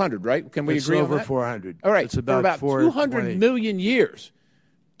 About 400, right? Can we agree on that? It's over 400. All right. It's about 200 million years.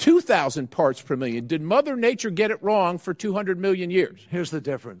 2,000 parts per million. Did Mother Nature get it wrong for 200 million years? Here's the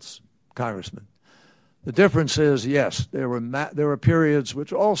difference, Congressman. The difference is, yes, there were periods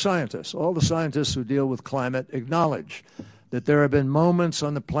which all the scientists who deal with climate acknowledge that there have been moments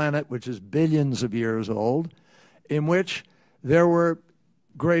on the planet, which is billions of years old, in which there were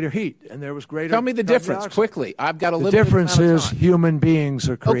greater heat and there was greater. Tell me the difference quickly. I've got a little. The difference is human beings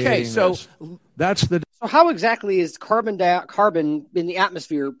are creating. Okay, so this. That's the. So how exactly is carbon in the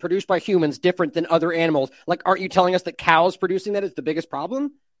atmosphere produced by humans different than other animals? Like, aren't you telling us that cows producing that is the biggest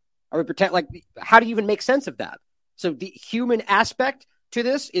problem? Are we how do you even make sense of that? So the human aspect to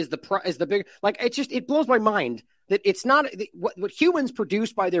this is the big, it blows my mind that it's not what humans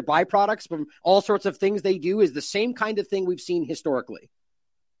produce by their byproducts from all sorts of things they do is the same kind of thing we've seen historically.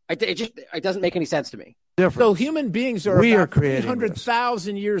 It doesn't make any sense to me. So human beings are about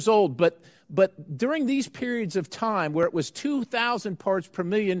 300,000 years old, but But during these periods of time where it was 2,000 parts per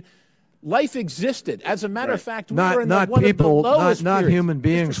million, life existed. As a matter of fact, we're in one of the lowest not periods. human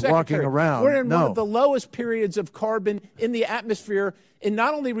beings walking around. We're in one of the lowest periods of carbon in the atmosphere in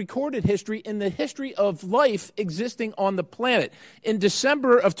not only recorded history, in the history of life existing on the planet. In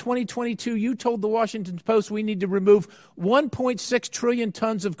December of 2022, you told the Washington Post we need to remove 1.6 trillion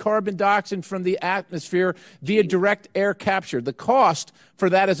tons of carbon dioxide from the atmosphere via direct air capture. The cost for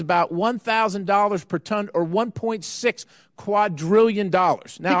that is about $1,000 per ton, or $1.6 quadrillion.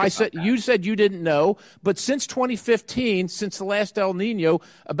 Now, you said you didn't know, but since 2015, since the last El Nino,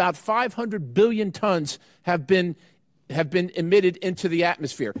 about 500 billion tons have been emitted into the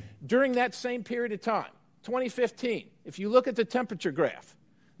atmosphere. During that same period of time, 2015, if you look at the temperature graph,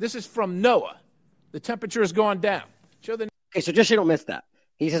 this is from NOAA. The temperature has gone down. Okay, so just so you don't miss that.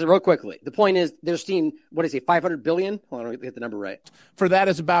 He says it real quickly. The point is, they're seeing, 500 billion? Hold on, let me get the number right. For that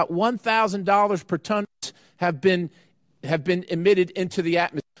is about $1,000 per ton have been emitted into the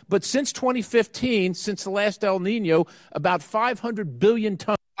atmosphere. But since 2015, since the last El Nino, about 500 billion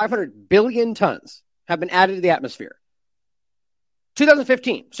tons. 500 billion tons have been added to the atmosphere.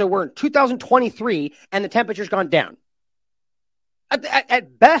 2015. So we're in 2023, and the temperature's gone down.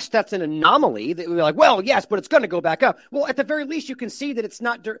 At best, that's an anomaly that we're like, well, yes, but it's going to go back up. Well, at the very least, you can see that it's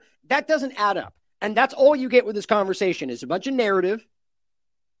not. That doesn't add up. And that's all you get with this conversation is a bunch of narrative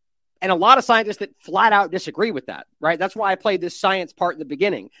and a lot of scientists that flat out disagree with that, right? That's why I played this science part in the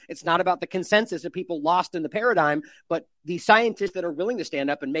beginning. It's not about the consensus of people lost in the paradigm, but the scientists that are willing to stand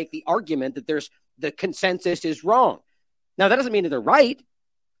up and make the argument that the consensus is wrong. Now, that doesn't mean that they're right,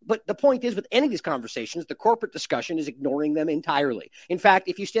 but the point is with any of these conversations, the corporate discussion is ignoring them entirely. In fact,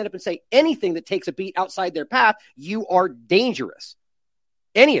 if you stand up and say anything that takes a beat outside their path, you are dangerous.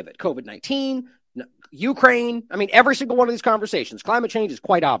 Any of it, COVID-19, Ukraine, every single one of these conversations, climate change is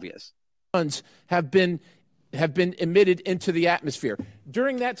quite obvious. Tons have been emitted into the atmosphere.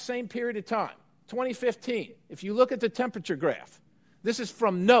 During that same period of time, 2015, if you look at the temperature graph, this is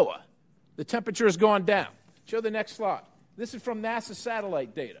from NOAA. The temperature has gone down. Show the next slide. This is from NASA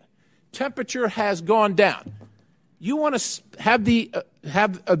satellite data. Temperature has gone down. You want to have the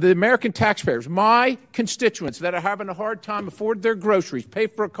American taxpayers, my constituents that are having a hard time afford their groceries, pay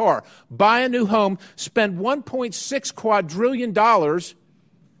for a car, buy a new home, spend $1.6 quadrillion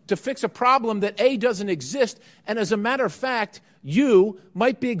to fix a problem that A, doesn't exist, and as a matter of fact, you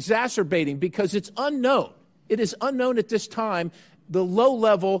might be exacerbating because it's unknown. It is unknown at this time the low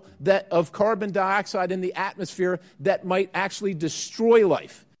level of carbon dioxide in the atmosphere that might actually destroy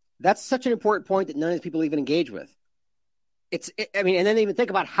life. That's such an important point that none of these people even engage with. And then they even think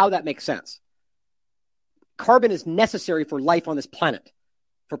about how that makes sense. Carbon is necessary for life on this planet,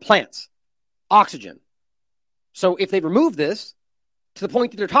 for plants, oxygen. So if they remove this to the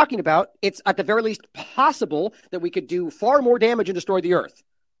point that they're talking about, it's at the very least possible that we could do far more damage and destroy the earth.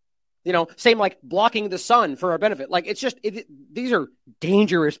 Same like blocking the sun for our benefit. These are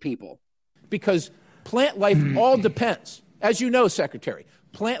dangerous people. Because plant life all depends, as you know, Secretary,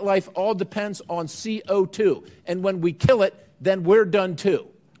 plant life all depends on CO2. And when we kill it, then we're done too.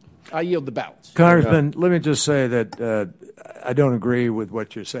 I yield the balance. Congressman, let me just say that I don't agree with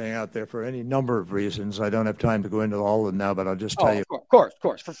what you're saying out there for any number of reasons. I don't have time to go into all of them now, but I'll just tell you. Of course.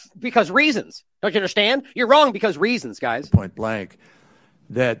 Because reasons. Don't you understand? You're wrong because reasons, guys. Point blank,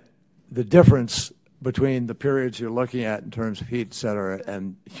 that the difference between the periods you're looking at in terms of heat, et cetera,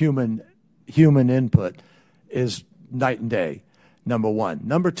 and human input is night and day, number one.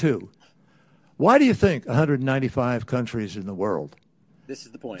 Number two, why do you think 195 countries in the world, this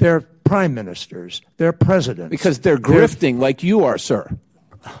is the point, their prime ministers, their presidents, because they're grifting like you are, sir.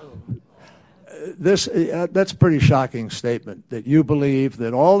 That's a pretty shocking statement that you believe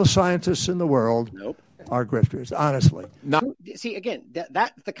that all the scientists in the world are grifters, honestly. See, again,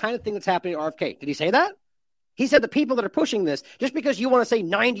 that's the kind of thing that's happening at RFK. Did he say that? He said the people that are pushing this, just because you want to say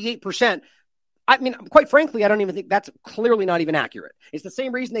 98%, quite frankly, I don't even think that's clearly not even accurate. It's the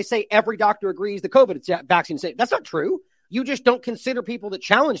same reason they say every doctor agrees the COVID vaccine is safe. That's not true. You just don't consider people that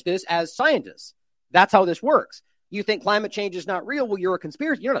challenge this as scientists. That's how this works. You think climate change is not real? Well, you're a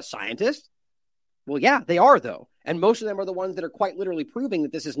conspiracy. You're not a scientist. Well, yeah, they are, though. And most of them are the ones that are quite literally proving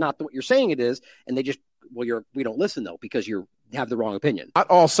that this is not what you're saying it is. And they just, we don't listen, though, because you have the wrong opinion. Not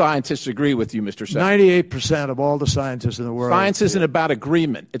all scientists agree with you, Mr. Secretary. 98% of all the scientists in the world. Science isn't about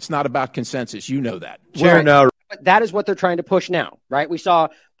agreement. It's not about consensus. You know that. But that is what they're trying to push now, right? We saw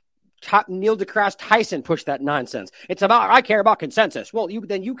Neil deGrasse Tyson push that nonsense. It's about, I care about consensus. Well,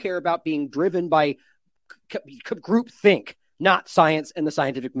 you care about being driven by group think, not science and the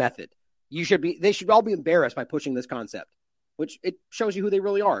scientific method. They should all be embarrassed by pushing this concept. which it shows you who they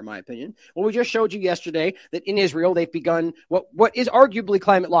really are, in my opinion. Well, we just showed you yesterday that in Israel, they've begun what is arguably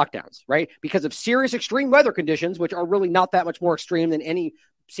climate lockdowns, right? Because of serious extreme weather conditions, which are really not that much more extreme than any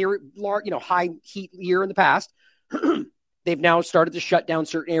high heat year in the past. They've now started to shut down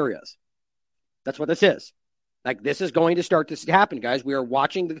certain areas. That's what this is. Like, this is going to start to happen, guys. We are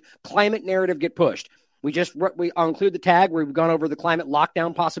watching the climate narrative get pushed. I'll include the tag where we've gone over the climate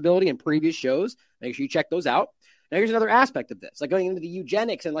lockdown possibility in previous shows. Make sure you check those out. Now, here's another aspect of this, like going into the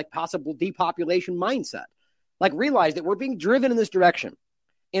eugenics and like possible depopulation mindset. Like, realize that we're being driven in this direction,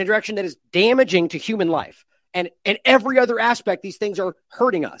 in a direction that is damaging to human life. And in every other aspect, these things are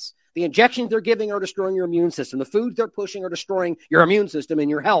hurting us. The injections they're giving are destroying your immune system. The foods they're pushing are destroying your immune system and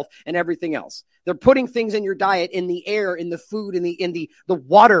your health and everything else. They're putting things in your diet, in the air, in the food, in the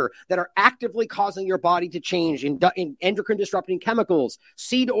water that are actively causing your body to change in endocrine disrupting chemicals,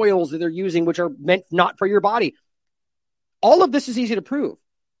 seed oils that they're using, which are meant not for your body. All of this is easy to prove.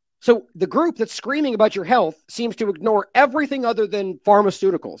 So the group that's screaming about your health seems to ignore everything other than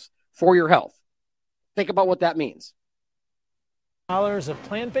pharmaceuticals for your health. Think about what that means. Of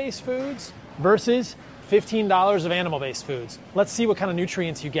plant-based foods versus $15 of animal-based foods. Let's see what kind of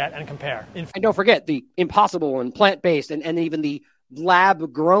nutrients you get and compare. And don't forget the impossible and plant-based and even the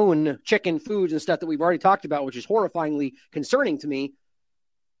lab-grown chicken foods and stuff that we've already talked about, which is horrifyingly concerning to me,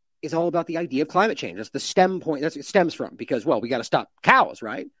 is all about the idea of climate change. That's the stem point. That's what it stems from because, well, we got to stop cows,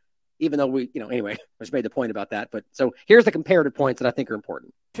 right? Even though anyway, I just made the point about that. But so here's the comparative points that I think are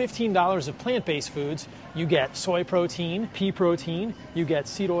important. $15 of plant-based foods, you get soy protein, pea protein, you get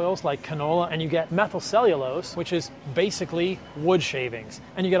seed oils like canola, and you get methylcellulose, which is basically wood shavings.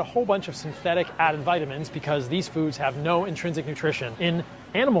 And you get a whole bunch of synthetic added vitamins because these foods have no intrinsic nutrition. In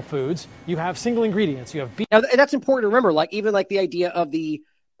animal foods, you have single ingredients. You have beef. Now, that's important to remember, like even like the idea of the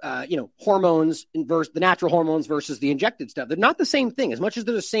hormones versus the natural hormones versus the injected stuff. They're not the same thing. As much as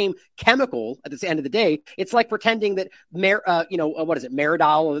they're the same chemical at the end of the day, it's like pretending that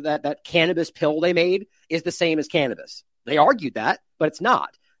Meridol, that cannabis pill they made is the same as cannabis. They argued that, but it's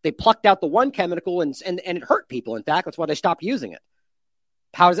not. They plucked out the one chemical and it hurt people. In fact, that's why they stopped using it.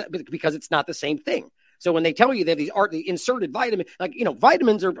 How is that? Because it's not the same thing. So when they tell you that these are the inserted vitamin,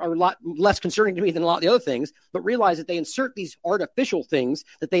 vitamins are a lot less concerning to me than a lot of the other things, but realize that they insert these artificial things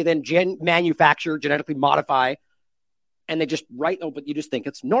that they then manufacture, genetically modify, and they just but you just think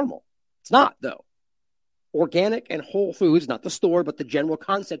it's normal. It's not, though. Organic and whole foods, not the store, but the general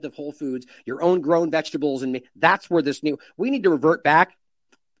concept of whole foods, your own grown vegetables, and that's where we need to revert back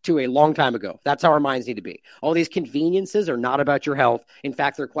to a long time ago. That's how our minds need to be. All these conveniences are not about your health. In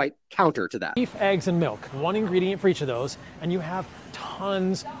fact, they're quite counter to that. Beef, eggs, and milk. One ingredient for each of those, and you have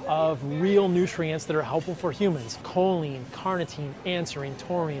tons of real nutrients that are helpful for humans. Choline, carnitine, anserine,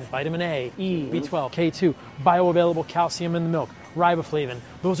 taurine, vitamin A, E, B12, K2, bioavailable calcium in the milk, riboflavin.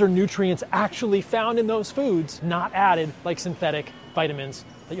 Those are nutrients actually found in those foods, not added like synthetic vitamins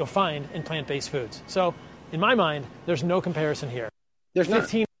that you'll find in plant-based foods. So, in my mind, there's no comparison here. There's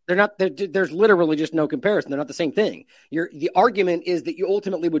literally just no comparison. They're not the same thing. The argument is that you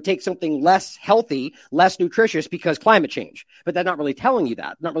ultimately would take something less healthy, less nutritious because climate change. But they're not really telling you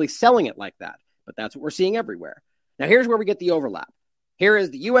that. Not really selling it like that. But that's what we're seeing everywhere. Now, here's where we get the overlap. Here is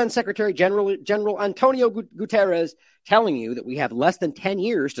the UN Secretary General Antonio Guterres telling you that we have less than 10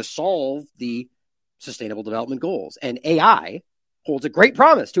 years to solve the Sustainable Development Goals. And AI holds a great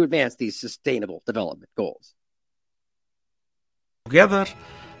promise to advance these Sustainable Development Goals. Together,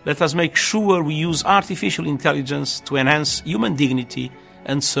 let us make sure we use artificial intelligence to enhance human dignity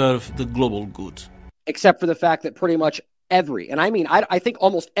and serve the global good. Except for the fact that pretty much I think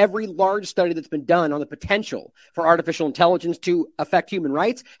almost every large study that's been done on the potential for artificial intelligence to affect human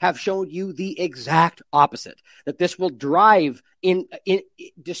rights have shown you the exact opposite, that this will drive in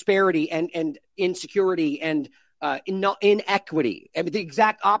disparity and insecurity and inequity. I mean, the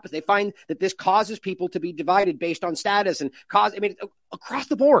exact opposite. They find that this causes people to be divided based on status and across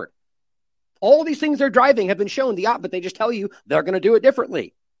the board. All these things they're driving have been shown but they just tell you they're going to do it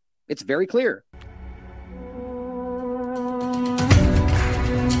differently. It's very clear.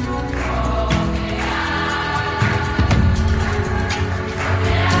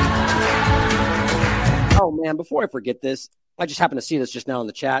 Oh man, before I forget this, I just happened to see this just now in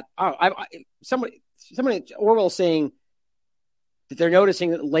the chat. Somebody Orwell saying that they're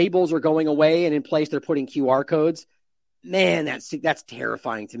noticing that labels are going away and in place they're putting QR codes. Man, that's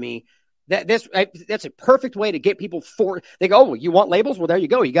terrifying to me. That's a perfect way to get people they go, oh, you want labels? Well, there you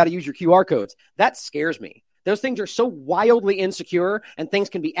go. You got to use your QR codes. That scares me. Those things are so wildly insecure and things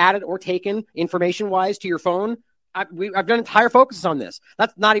can be added or taken information wise to your phone. I've done entire focuses on this.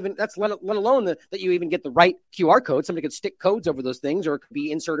 That's let alone that you even get the right QR code. Somebody could stick codes over those things, or it could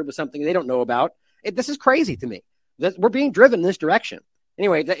be inserted with something they don't know about. This is crazy to me. We're being driven in this direction.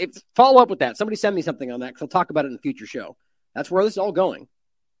 Anyway, follow up with that. Somebody send me something on that, because I'll talk about it in a future show. That's where this is all going.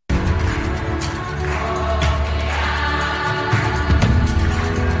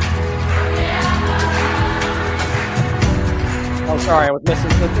 Oh, sorry, I was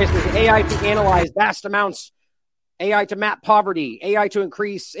missing. So basically, AI to analyze vast amounts, AI to map poverty, AI to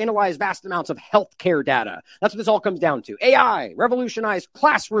analyze vast amounts of healthcare data. That's what this all comes down to. AI, revolutionize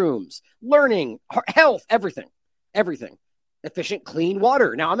classrooms, learning, health, everything. Efficient, clean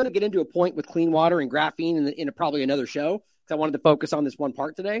water. Now, I'm going to get into a point with clean water and graphene in probably another show, because I wanted to focus on this one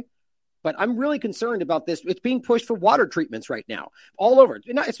part today. But I'm really concerned about this. It's being pushed for water treatments right now, all over.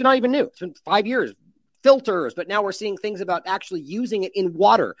 It's not even new. It's been 5 years. Filters, but now we're seeing things about actually using it in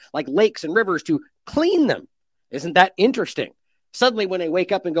water, like lakes and rivers, to clean them. Isn't that interesting? Suddenly, when they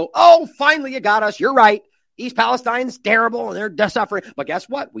wake up and go, oh, finally you got us, you're right, East Palestine's terrible and they're suffering. But guess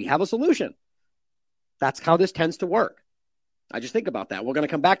what? We have a solution. That's how this tends to work. I just think about that. We're going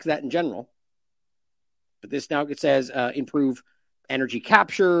to come back to that in general. But this now, it says improve energy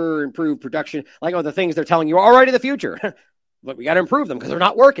capture, improve production, like the things they're telling you are already the future. But we got to improve them because they're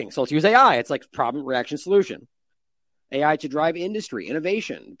not working. So let's use AI. It's like problem, reaction, solution. AI to drive industry,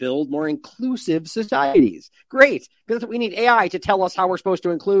 innovation, build more inclusive societies. Great. Because that's what we need, AI to tell us how we're supposed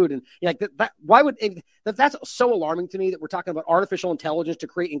to include. And why would that's so alarming to me, that we're talking about artificial intelligence to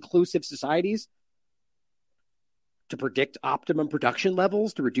create inclusive societies, to predict optimum production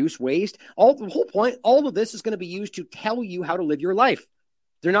levels, to reduce waste. The whole point, all of this is going to be used to tell you how to live your life.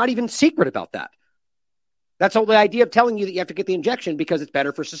 They're not even secret about that. That's all the idea of telling you that you have to get the injection because it's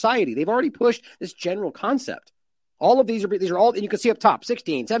better for society. They've already pushed this general concept. All of these are all, and you can see up top,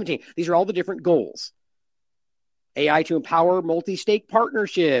 16, 17, these are all the different goals. AI to empower multi-state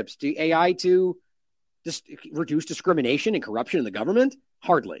partnerships, to AI to reduce discrimination and corruption in the government?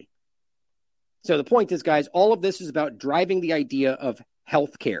 Hardly. So the point is, guys, all of this is about driving the idea of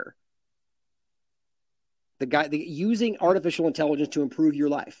healthcare. Using artificial intelligence to improve your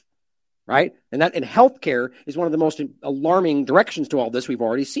life. Right? And healthcare is one of the most alarming directions to all this we've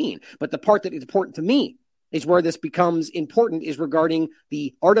already seen. But the part that is important to me is where this becomes important is regarding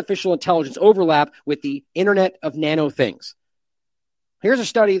the artificial intelligence overlap with the Internet of Nano Things. Here's a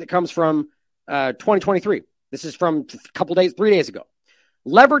study that comes from 2023. This is from 3 days ago.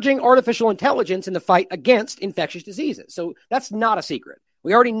 Leveraging artificial intelligence in the fight against infectious diseases. So that's not a secret.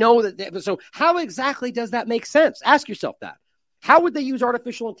 We already know that. So how exactly does that make sense? Ask yourself that. How would they use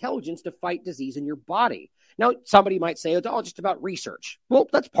artificial intelligence to fight disease in your body? Now, somebody might say, it's just about research. Well,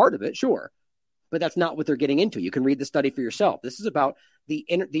 that's part of it, sure. But that's not what they're getting into. You can read the study for yourself. This is about the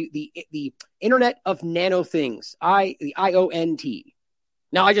Internet of Nano Things, the IONT.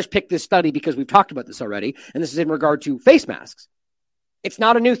 Now, I just picked this study because we've talked about this already, and this is in regard to face masks. It's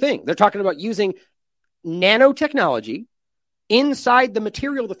not a new thing. They're talking about using nanotechnology inside the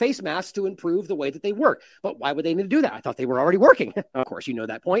material of the face masks to improve the way that they work. But why would they need to do that? I thought they were already working. Of course, you know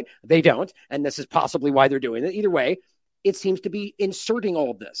that point. They don't. And this is possibly why they're doing it. Either way, it seems to be inserting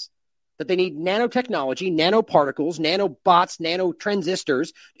all of this. That they need nanotechnology, nanoparticles, nanobots,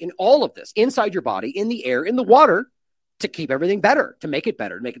 nanotransistors in all of this, inside your body, in the air, in the water, to keep everything better, to make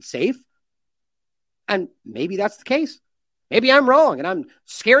it safe. And maybe that's the case. Maybe I'm wrong and I'm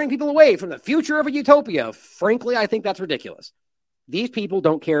scaring people away from the future of a utopia. Frankly, I think that's ridiculous. These people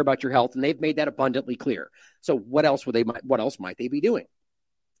don't care about your health, and they've made that abundantly clear. So what else might they be doing?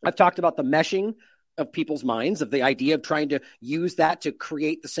 I've talked about the meshing of people's minds, of the idea of trying to use that to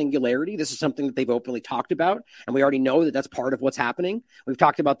create the singularity. This is something that they've openly talked about, and we already know that that's part of what's happening. We've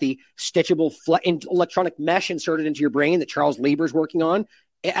talked about the stitchable electronic mesh inserted into your brain that Charles Lieber's working on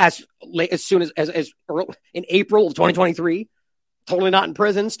as soon as early, in April of 2023. Totally not in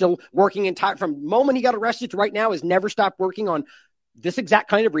prison, still working from the moment he got arrested to right now, has never stopped working on this exact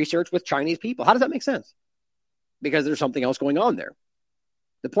kind of research with Chinese people. How does that make sense? Because there's something else going on there.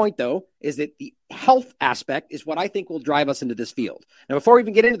 The point, though, is that the health aspect is what I think will drive us into this field. Now, before we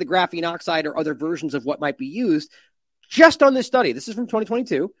even get into the graphene oxide or other versions of what might be used, just on this study, this is from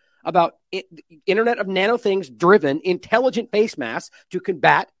 2022, about Internet of Nano Things driven intelligent face masks to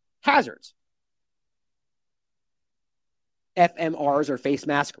combat hazards. FMRs or face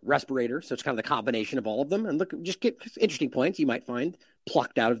mask respirators. So it's kind of the combination of all of them. And look, just get interesting points you might find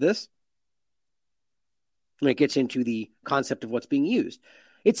plucked out of this. When it gets into the concept of what's being used.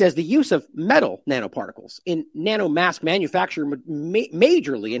 It says the use of metal nanoparticles in nanomask manufacture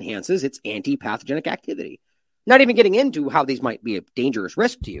majorly enhances its anti-pathogenic activity. Not even getting into how these might be a dangerous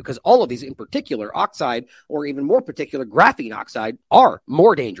risk to you, because all of these, in particular, oxide, or even more particular, graphene oxide, are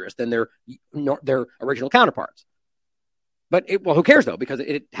more dangerous than their original counterparts. But who cares though? Because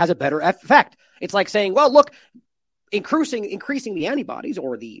it has a better effect. It's like saying, well, look, increasing the antibodies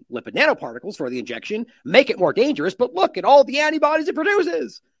or the lipid nanoparticles for the injection make it more dangerous. But look at all the antibodies it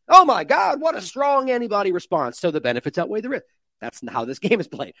produces. Oh my God, what a strong antibody response. So the benefits outweigh the risk. That's how this game is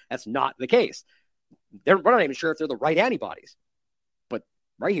played. That's not the case. We're not even sure if they're the right antibodies. But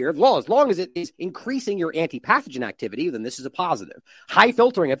right here, as long as it is increasing your anti-pathogen activity, then this is a positive. High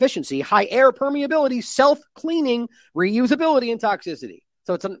filtering efficiency, high air permeability, self-cleaning, reusability, and toxicity.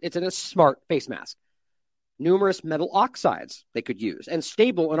 So it's in a smart face mask. Numerous metal oxides they could use, and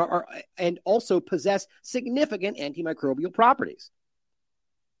stable and also possess significant antimicrobial properties.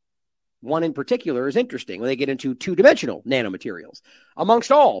 One in particular is interesting when they get into two-dimensional nanomaterials.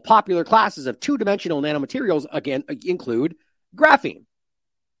 Amongst all popular classes of two-dimensional nanomaterials, again, include graphene.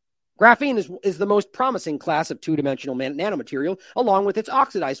 Graphene is the most promising class of two-dimensional nanomaterial, along with its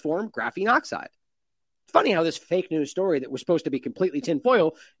oxidized form, graphene oxide. It's funny how this fake news story that was supposed to be completely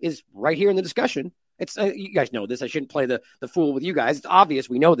tinfoil is right here in the discussion. It's you guys know this. I shouldn't play the fool with you guys. It's obvious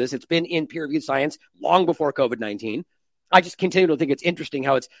we know this. It's been in peer-reviewed science long before COVID-19. I just continue to think it's interesting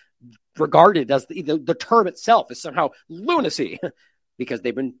how it's regarded as the term itself is somehow lunacy because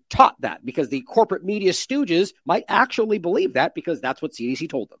they've been taught that, because the corporate media stooges might actually believe that because that's what CDC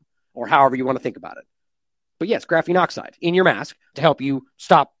told them, or however you want to think about it. But yes, graphene oxide in your mask to help you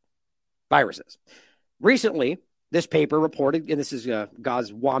stop viruses. Recently, this paper reported, and this is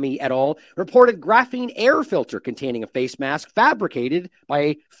Goswami et al., reported graphene air filter containing a face mask fabricated by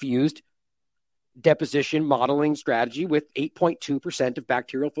a fused deposition modeling strategy with 8.2% of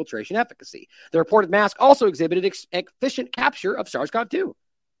bacterial filtration efficacy. The reported mask also exhibited efficient capture of SARS-CoV-2.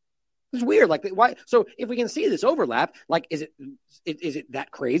 It's weird. Like, why? So if we can see this overlap, like, is it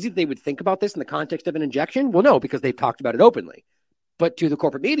that crazy that they would think about this in the context of an injection? Well, no, because they've talked about it openly. But to the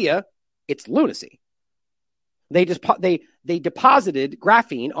corporate media, it's lunacy. They deposited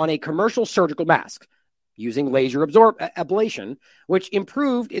graphene on a commercial surgical mask using laser ablation, which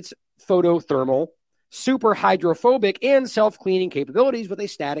improved its photothermal, super hydrophobic, and self-cleaning capabilities with a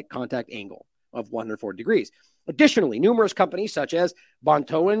static contact angle of 140 degrees. Additionally, numerous companies such as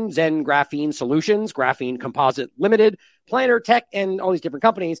Bontoen, Zen Graphene Solutions, Graphene Composite Limited, Planner Tech, and all these different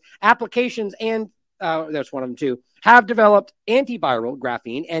companies, applications, and that's one of them too, have developed antiviral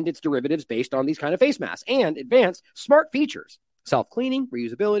graphene and its derivatives based on these kind of face masks and advanced smart features, self-cleaning,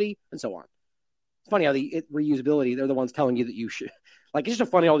 reusability, and so on. It's funny how the reusability, they're the ones telling you that you should. Like, it's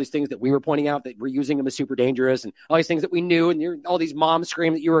just funny, all these things that we were pointing out, that we're using them as super dangerous, and all these things that we knew, and all these moms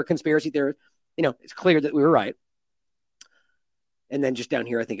scream that you were a conspiracy theorist. You know, it's clear that we were right. And then just down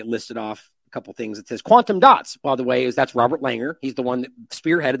here, I think it listed off a couple things. It says quantum dots, by the way, that's Robert Langer. He's the one that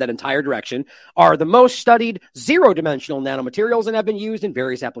spearheaded that entire direction, are the most studied zero-dimensional nanomaterials and have been used in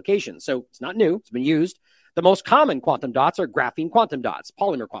various applications. So it's not new. It's been used. The most common quantum dots are graphene quantum dots,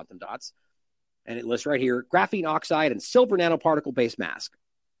 polymer quantum dots. And it lists right here, graphene oxide and silver nanoparticle-based mask.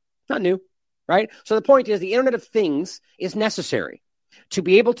 Not new, right? So the point is the Internet of Things is necessary to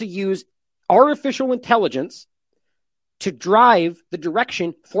be able to use artificial intelligence to drive the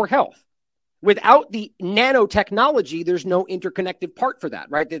direction for health. Without the nanotechnology, there's no interconnected part for that,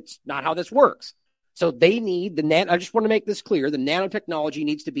 right? That's not how this works. So they need I just want to make this clear. The nanotechnology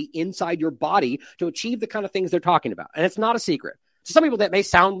needs to be inside your body to achieve the kind of things they're talking about. And it's not a secret. To some people, that may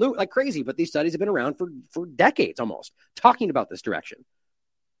sound like crazy, but these studies have been around for decades almost, talking about this direction.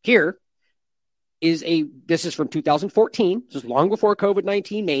 Here is this is from 2014. This is long before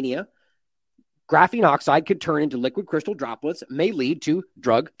COVID-19 mania. Graphene oxide could turn into liquid crystal droplets, may lead to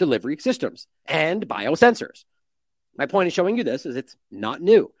drug delivery systems and biosensors. My point in showing you this is it's not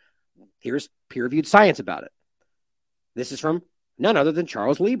new. Here's peer-reviewed science about it. This is from none other than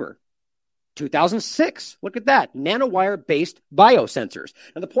Charles Lieber. 2006. Look at that. Nanowire-based biosensors.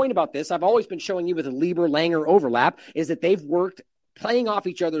 Now, the point about this, I've always been showing you with the Lieber-Langer overlap, is that they've worked playing off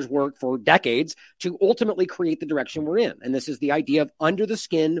each other's work for decades to ultimately create the direction we're in. And this is the idea of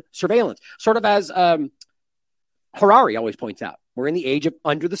under-the-skin surveillance. Sort of as Harari always points out. We're in the age of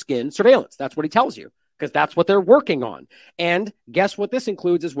under-the-skin surveillance. That's what he tells you, because that's what they're working on. And guess what this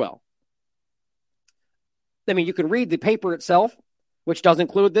includes as well? I mean, you can read the paper itself, which does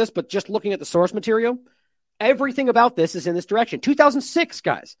include this, but just looking at the source material, everything about this is in this direction. 2006,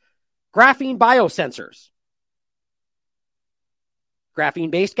 guys. Graphene biosensors.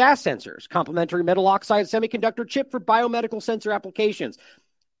 Graphene-based gas sensors. Complementary metal oxide semiconductor chip for biomedical sensor applications.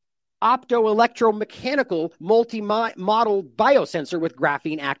 Optoelectromechanical multi-model biosensor with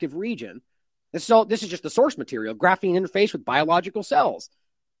graphene active region. This is just the source material, graphene interface with biological cells.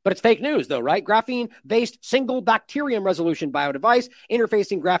 But it's fake news, though, right? Graphene-based single bacterium resolution biodevice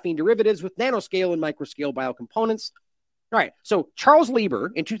interfacing graphene derivatives with nanoscale and microscale biocomponents. All right, so Charles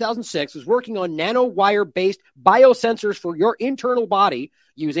Lieber in 2006 was working on nanowire-based biosensors for your internal body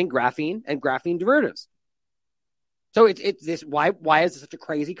using graphene and graphene derivatives. So it's this. Why is this such a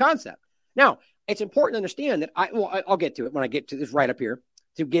crazy concept? Now, it's important to understand that I'll get to it when I get to this right up here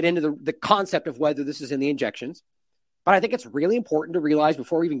to get into the concept of whether this is in the injections. But I think it's really important to realize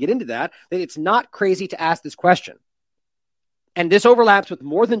before we even get into that it's not crazy to ask this question. And this overlaps with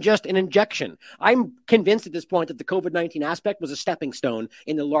more than just an injection. I'm convinced at this point that the COVID-19 aspect was a stepping stone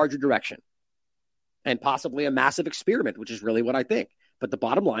in the larger direction and possibly a massive experiment, which is really what I think. But the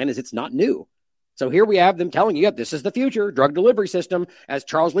bottom line is it's not new. So here we have them telling you, this is the future drug delivery system, as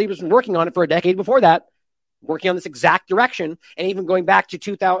Charles Lieber's been working on it for a decade before that, working on this exact direction. And even going back to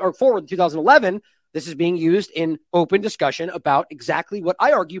 2011, this is being used in open discussion about exactly what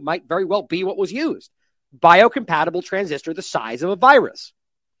I argue might very well be what was used. Biocompatible transistor the size of a virus.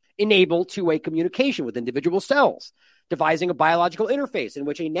 Enable two-way communication with individual cells. Devising a biological interface in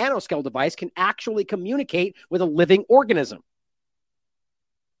which a nanoscale device can actually communicate with a living organism.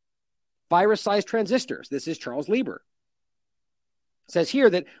 Virus-sized transistors. This is Charles Lieber. It says here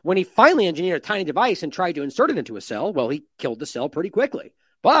that when he finally engineered a tiny device and tried to insert it into a cell, well, he killed the cell pretty quickly.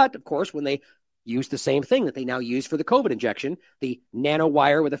 But, of course, when they used the same thing that they now use for the COVID injection, the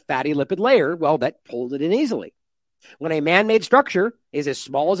nanowire with a fatty lipid layer, well, that pulled it in easily. When a man-made structure is as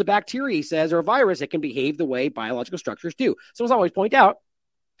small as a bacteria, he says, or a virus, it can behave the way biological structures do. So as I always point out,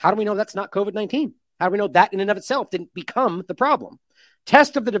 how do we know that's not COVID-19? How do we know that in and of itself didn't become the problem?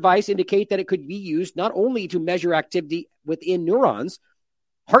 Tests of the device indicate that it could be used not only to measure activity within neurons,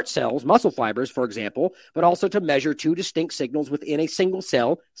 heart cells, muscle fibers, for example, but also to measure two distinct signals within a single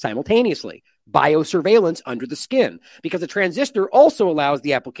cell simultaneously. Biosurveillance under the skin, because a transistor also allows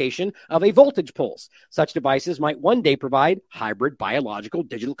the application of a voltage pulse. Such devices might one day provide hybrid biological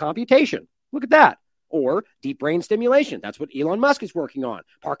digital computation. Look at that. Or deep brain stimulation. That's what Elon Musk is working on.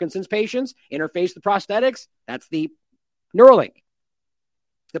 Parkinson's patients, interface the prosthetics. That's the Neuralink.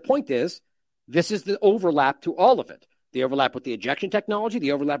 The point is, this is the overlap to all of it. The overlap with the injection technology,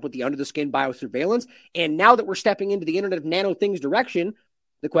 the overlap with the under-the-skin biosurveillance. And now that we're stepping into the Internet of Nano Things direction,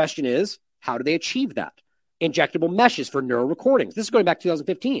 the question is, how do they achieve that? Injectable meshes for neural recordings. This is going back to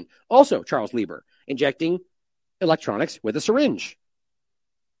 2015. Also, Charles Lieber, injecting electronics with a syringe.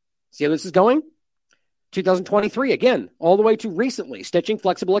 See how this is going? 2023, again, all the way to recently, stitching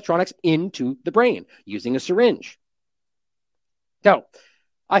flexible electronics into the brain using a syringe. So,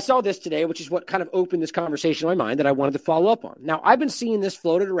 I saw this today, which is what kind of opened this conversation in my mind that I wanted to follow up on. Now, I've been seeing this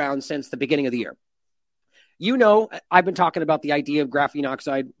floated around since the beginning of the year. You know, I've been talking about the idea of graphene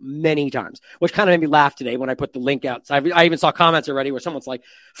oxide many times, which kind of made me laugh today when I put the link out. So I even saw comments already where someone's like,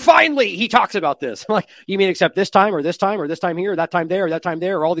 finally, he talks about this. I'm like, you mean except this time or this time or this time here or that time there or that time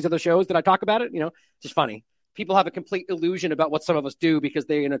there or all these other shows that I talk about it? You know, it's just funny. People have a complete illusion about what some of us do because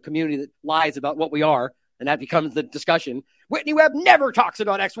they're in a community that lies about what we are. And that becomes the discussion. Whitney Webb never talks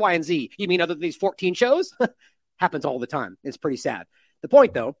about X, Y, and Z. You mean other than these 14 shows? Happens all the time. It's pretty sad. The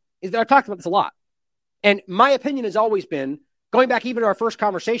point, though, is that I've talked about this a lot. And my opinion has always been, going back even to our first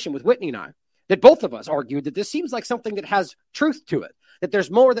conversation with Whitney and I, that both of us argued that this seems like something that has truth to it. That there's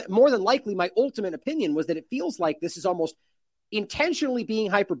more than likely my ultimate opinion was that it feels like this is almost intentionally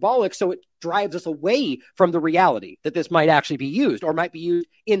being hyperbolic, so it drives us away from the reality that this might actually be used or might be used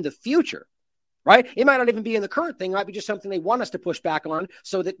in the future. Right? It might not even be in the current thing. It might be just something they want us to push back on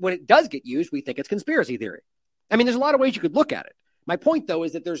so that when it does get used, we think it's conspiracy theory. I mean, there's a lot of ways you could look at it. My point, though,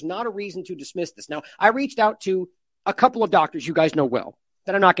 is that there's not a reason to dismiss this. Now, I reached out to a couple of doctors you guys know well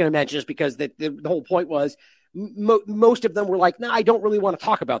that I'm not going to mention just because the whole point was most of them were like, I don't really want to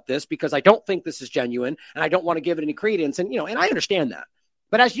talk about this because I don't think this is genuine and I don't want to give it any credence. And, and I understand that.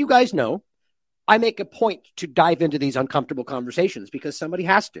 But as you guys know, I make a point to dive into these uncomfortable conversations because somebody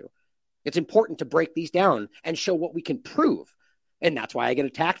has to. It's important to break these down and show what we can prove. And that's why I get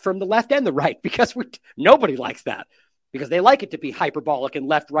attacked from the left and the right, because nobody likes that, because they like it to be hyperbolic and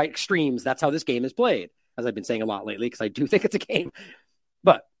left-right extremes. That's how this game is played, as I've been saying a lot lately, because I do think it's a game.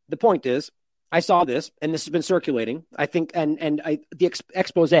 But the point is, I saw this, and this has been circulating, I think, the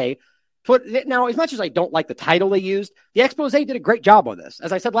expose. Now, as much as I don't like the title they used, the expose did a great job on this,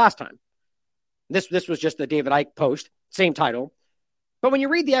 as I said last time. This was just the David Icke post, same title. But when you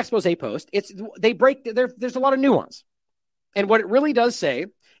read the expose post, there's a lot of nuance. And what it really does say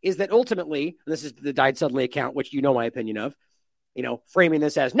is that ultimately, and this is the Died Suddenly account, which you know my opinion of, framing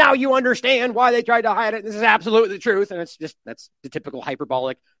this as, now you understand why they tried to hide it. This is absolutely the truth. And that's the typical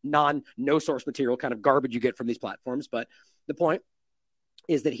hyperbolic, no source material kind of garbage you get from these platforms. But the point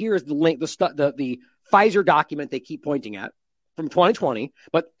is that here is the link, the Pfizer document they keep pointing at from 2020,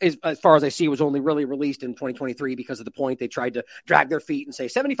 but as far as I see, was only really released in 2023 because of the point they tried to drag their feet and say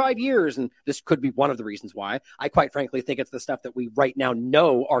 75 years. And this could be one of the reasons why. I quite frankly think it's the stuff that we right now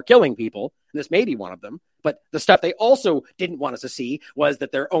know are killing people. And this may be one of them. But the stuff they also didn't want us to see was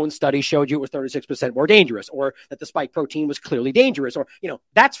that their own study showed you it was 36% more dangerous, or that the spike protein was clearly dangerous, or,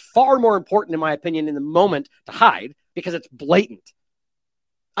 that's far more important, in my opinion, in the moment to hide because it's blatant.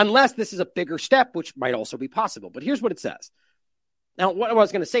 Unless this is a bigger step, which might also be possible. But here's what it says. Now, what I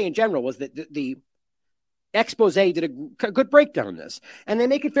was going to say in general was that the expose did a good breakdown on this, and they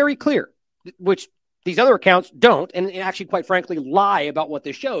make it very clear, which these other accounts don't, and actually, quite frankly, lie about what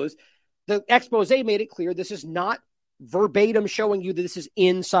this shows. The expose made it clear this is not verbatim showing you that this is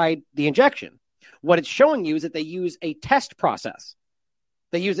inside the injection. What it's showing you is that they use a test process.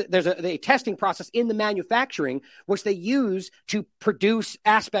 There's a testing process in the manufacturing, which they use to produce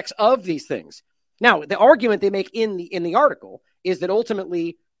aspects of these things. Now, the argument they make in the article is that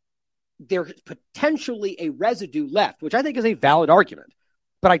ultimately there's potentially a residue left, which I think is a valid argument.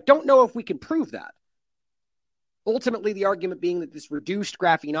 But I don't know if we can prove that. Ultimately, the argument being that this reduced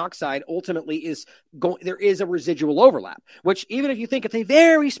graphene oxide ultimately there is a residual overlap, which even if you think it's a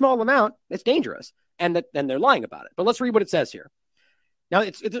very small amount, it's dangerous. And they're lying about it. But let's read what it says here. Now,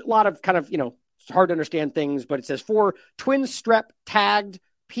 it's a lot of kind of, it's hard to understand things, but it says for twin strep tagged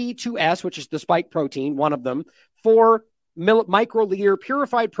P2S, which is the spike protein, one of them, 4 microliter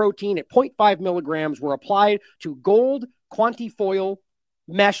purified protein at 0.5 milligrams were applied to gold quantifoil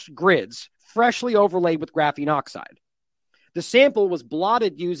mesh grids, freshly overlaid with graphene oxide. The sample was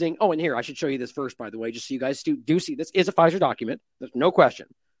blotted using, and here, I should show you this first, by the way, just so you guys do see, this is a Pfizer document. There's no question.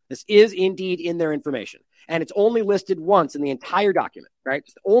 This is indeed in their information. And it's only listed once in the entire document, right?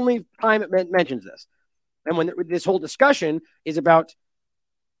 It's the only time it mentions this. And when this whole discussion is about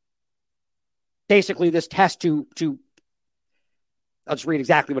basically this test to I'll just read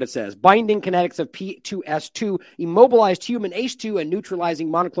exactly what it says. Binding kinetics of P2S2, immobilized human ACE2 and neutralizing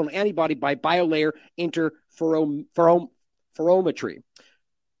monoclonal antibody by biolayer interferometry.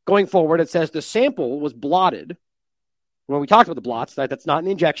 Going forward, it says the sample was blotted. When we talked about the blots, that's not an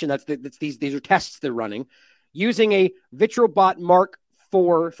injection. These are tests they're running using a Vitrobot Mark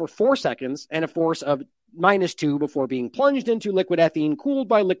IV for 4 seconds and a force of -2 before being plunged into liquid ethene cooled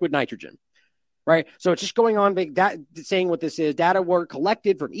by liquid nitrogen. Right. So it's just going on saying what this is. Data were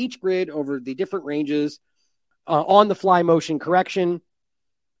collected from each grid over the different ranges on the fly motion correction.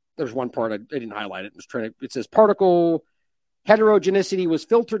 There's one part I didn't highlight it. It says particle heterogeneity was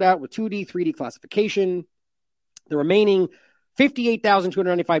filtered out with 2D, 3D classification. The remaining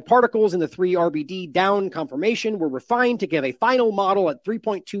 58,295 particles in the 3 RBD down conformation were refined to give a final model at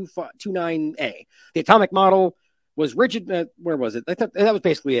 3.229A. The atomic model was rigid. Where was it? I thought that was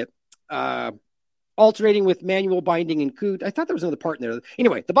basically it. Alternating with manual binding and COOT. I thought there was another part in there.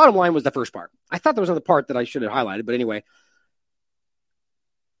 Anyway, the bottom line was the first part. I thought there was another part that I should have highlighted, but anyway,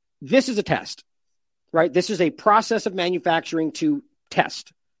 this is a test, right? This is a process of manufacturing to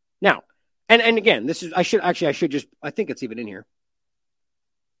test. Now, and again, I think it's even in here.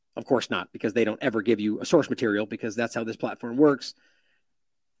 Of course not, because they don't ever give you a source material because that's how this platform works.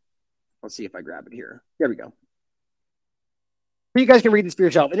 Let's see if I grab it here. There we go. You guys can read this for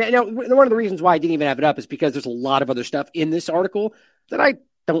yourself. And one of the reasons why I didn't even have it up is because there's a lot of other stuff in this article that I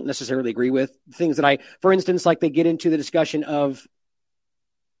don't necessarily agree with. Things that for instance, like they get into the discussion of,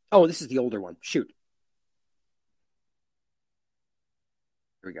 this is the older one. Shoot.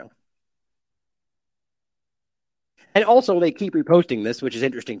 Here we go. And also they keep reposting this, which is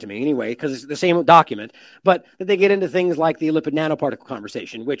interesting to me anyway, because it's the same document. But they get into things like the lipid nanoparticle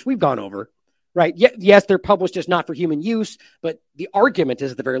conversation, which we've gone over. Right. Yes, they're published as not for human use, but the argument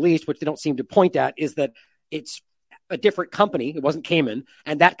is at the very least, which they don't seem to point at, is that it's a different company. It wasn't Cayman.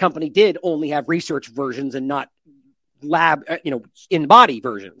 And that company did only have research versions and not lab, in-body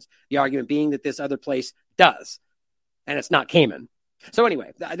versions. The argument being that this other place does, and it's not Cayman. So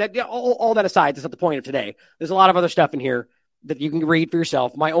anyway, all that aside, that's not the point of today. There's a lot of other stuff in here that you can read for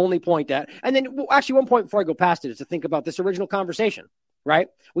yourself. My only point and then actually one point before I go past it is to think about this original conversation. Right?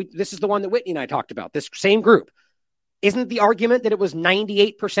 This is the one that Whitney and I talked about, this same group. Isn't the argument that it was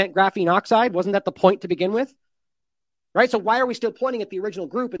 98% graphene oxide? Wasn't that the point to begin with? Right? So why are we still pointing at the original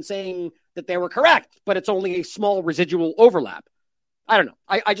group and saying that they were correct, but it's only a small residual overlap? I don't know.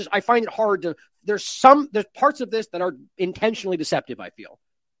 I find it hard to, there's parts of this that are intentionally deceptive, I feel.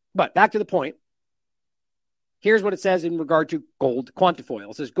 But back to the point. Here's what it says in regard to gold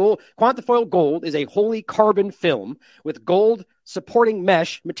quantifoil. It says quantifoil gold is a wholly carbon film with gold supporting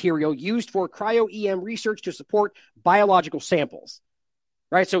mesh material used for cryo-EM research to support biological samples.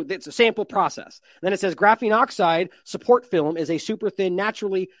 Right, so it's a sample process. Then it says graphene oxide support film is a super thin,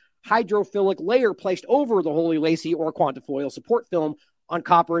 naturally hydrophilic layer placed over the wholly lacy or quantifoil support film on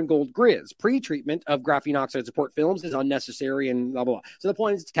copper and gold grids. Pre-treatment of graphene oxide support films is unnecessary and blah, blah, blah. So the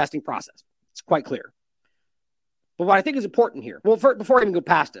point is it's a testing process. It's quite clear. But what I think is important here, before I even go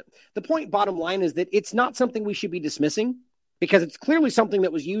past it, the point, bottom line, is that it's not something we should be dismissing because it's clearly something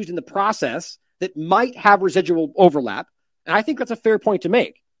that was used in the process that might have residual overlap. And I think that's a fair point to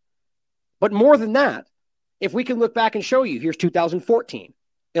make. But more than that, if we can look back and show you, here's 2014,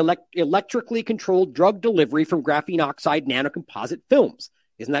 electrically controlled drug delivery from graphene oxide nanocomposite films.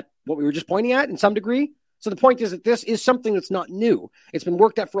 Isn't that what we were just pointing at in some degree? So the point is that this is something that's not new. It's been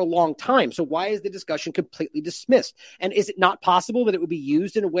worked at for a long time. So why is the discussion completely dismissed? And is it not possible that it would be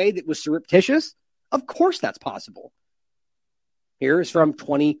used in a way that was surreptitious? Of course that's possible. Here is from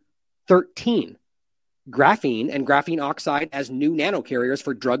 2013. Graphene and graphene oxide as new nanocarriers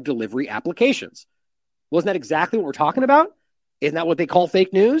for drug delivery applications. Wasn't that exactly what we're talking about? Isn't that what they call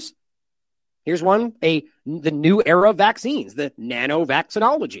fake news? Here's one, the new era of vaccines, the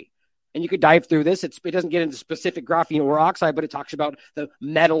nano-vaccinology. And you could dive through this. It doesn't get into specific graphene or oxide, but it talks about the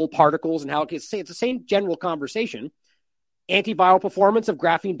metal particles and how it's the same general conversation. Antiviral performance of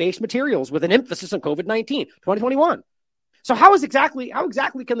graphene-based materials with an emphasis on COVID-19, 2021. So how exactly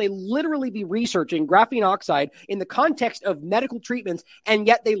can they literally be researching graphene oxide in the context of medical treatments, and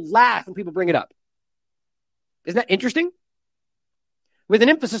yet they laugh when people bring it up? Isn't that interesting? With an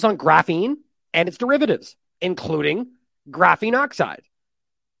emphasis on graphene and its derivatives, including graphene oxide.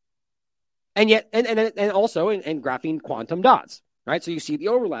 And yet, and also in graphene quantum dots, right? So you see the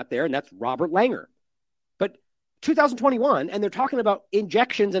overlap there, and that's Robert Langer. But 2021, and they're talking about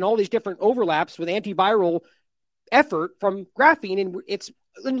injections and all these different overlaps with antiviral effort from graphene, and it's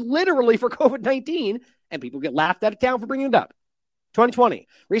literally for COVID-19, and people get laughed out of town for bringing it up. 2020,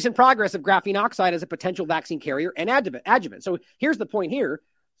 recent progress of graphene oxide as a potential vaccine carrier and adjuvant. So here's the point here.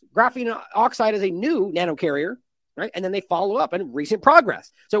 Graphene oxide is a new nanocarrier, right? And then they follow up and recent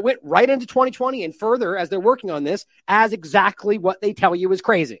progress. So it went right into 2020 and further as they're working on this as exactly what they tell you is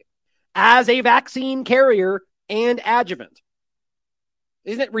crazy. As a vaccine carrier and adjuvant.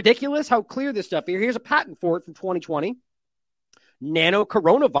 Isn't it ridiculous how clear this stuff is? Here's a patent for it from 2020. Nano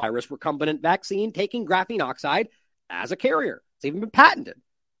coronavirus recombinant vaccine taking graphene oxide as a carrier. It's even been patented.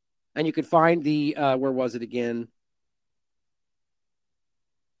 And you could find the, where was it again?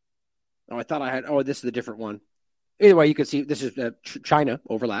 Oh, I thought I had, this is a different one. Either way, you can see this is China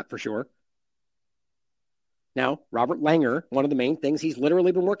overlap for sure. Now, Robert Langer, one of the main things he's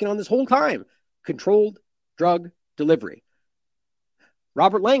literally been working on this whole time, controlled drug delivery.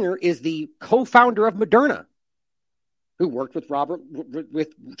 Robert Langer is the co-founder of Moderna, who worked with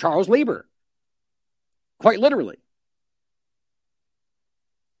Charles Lieber, quite literally.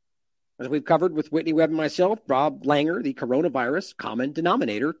 As we've covered with Whitney Webb and myself, Rob Langer, the coronavirus common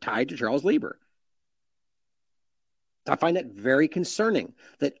denominator tied to Charles Lieber. I find that very concerning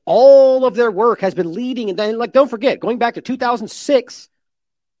that all of their work has been leading. And then, don't forget, going back to 2006,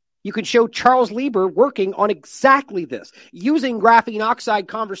 you can show Charles Lieber working on exactly this, using graphene oxide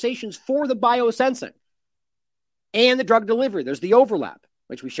conversations for the biosensing and the drug delivery. There's the overlap,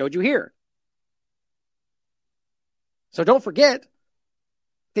 which we showed you here. So don't forget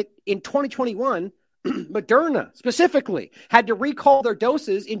that in 2021, Moderna specifically had to recall their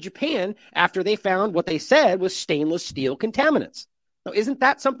doses in Japan after they found what they said was stainless steel contaminants. Now, isn't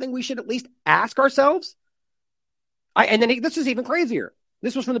that something we should at least ask ourselves? And then this is even crazier.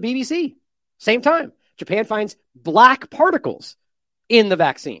 This was from the BBC. Same time. Japan finds black particles in the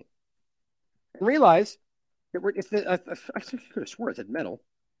vaccine. And realize that I could have sworn it said metal.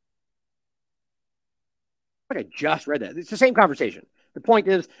 I just read that. It's the same conversation. The point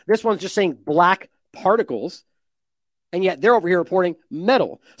is, this one's just saying black particles, and yet they're over here reporting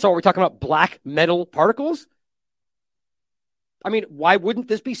metal. So are we talking about black metal particles? I mean, why wouldn't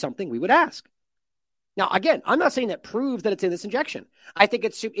this be something we would ask? Now, again, I'm not saying that proves that it's in this injection. I think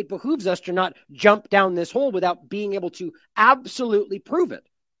it behooves us to not jump down this hole without being able to absolutely prove it.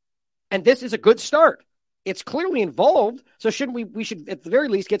 And this is a good start. It's clearly involved, so shouldn't we should at the very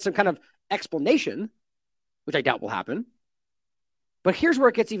least get some kind of explanation, which I doubt will happen. But here's where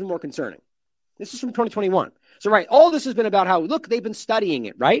it gets even more concerning. This is from 2021. So, right, all this has been about how, look, they've been studying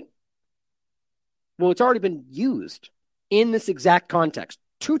it, right? Well, it's already been used in this exact context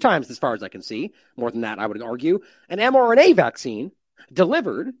 2 times as far as I can see. More than that, I would argue. An mRNA vaccine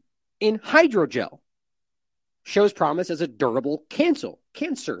delivered in hydrogel. shows promise as a durable cancer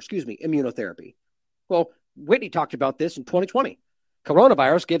immunotherapy. Well, Whitney talked about this in 2020.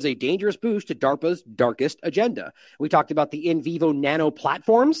 Coronavirus gives a dangerous boost to DARPA's darkest agenda. We talked about the in vivo nano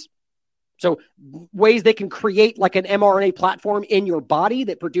platforms. So ways they can create like an mRNA platform in your body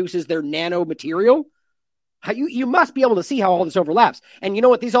that produces their nano material. You must be able to see how all this overlaps. And you know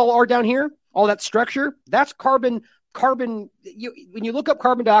what these all are down here? All that structure, that's carbon. When you look up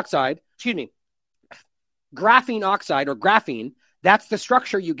carbon dioxide, graphene oxide or graphene, that's the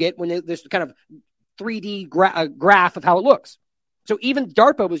structure you get when there's kind of 3D graph of how it looks. So even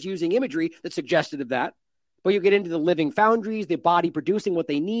DARPA was using imagery that suggested of that. But you get into the living foundries, the body producing what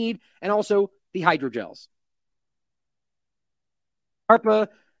they need, and also the hydrogels. DARPA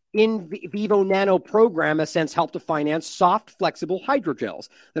in vivo nano program has since helped to finance soft, flexible hydrogels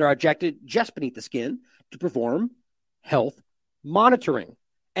that are injected just beneath the skin to perform health monitoring.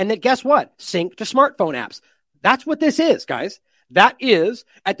 And then guess what? Sync to smartphone apps. That's what this is, guys. That is,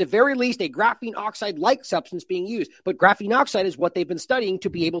 at the very least, a graphene oxide-like substance being used. But graphene oxide is what they've been studying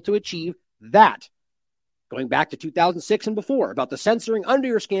to be able to achieve that. Going back to 2006 and before, about the censoring under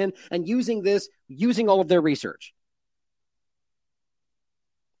your skin and using all of their research.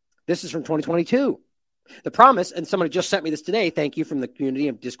 This is from 2022. The promise, and somebody just sent me this today, thank you from the community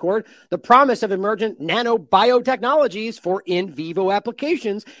of Discord, the promise of emergent nanobiotechnologies for in vivo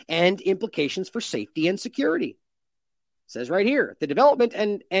applications and implications for safety and security. It says right here, the development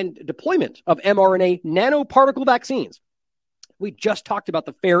and deployment of mRNA nanoparticle vaccines. We just talked about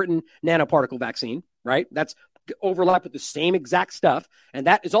the ferritin nanoparticle vaccine, right? That's overlap with the same exact stuff. And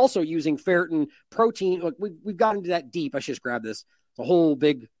that is also using ferritin protein. Look, we've gotten into that deep. I should just grab this. It's a whole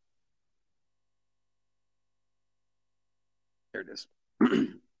big. There it is.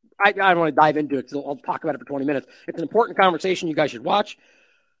 I don't want to dive into it because I'll talk about it for 20 minutes. It's an important conversation you guys should watch.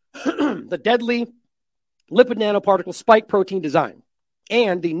 The deadly lipid nanoparticle spike protein design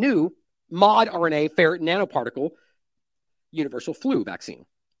and the new mod RNA ferritin nanoparticle universal flu vaccine.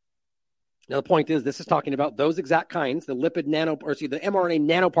 Now, the point is, this is talking about those exact kinds, the the mRNA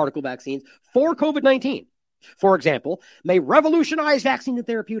nanoparticle vaccines for COVID-19, for example, may revolutionize vaccine and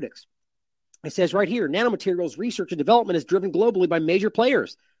therapeutics. It says right here, nanomaterials research and development is driven globally by major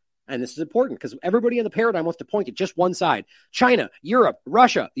players. And this is important because everybody in the paradigm wants to point at just one side. China, Europe,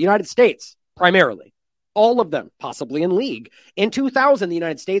 Russia, the United States, primarily. All of them, possibly in league. In 2000, the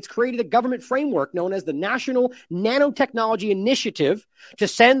United States created a government framework known as the National Nanotechnology Initiative to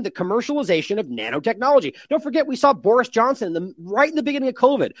send the commercialization of nanotechnology. Don't forget, we saw Boris Johnson right in the beginning of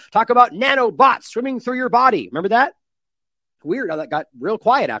COVID talk about nanobots swimming through your body. Remember that? Weird how that got real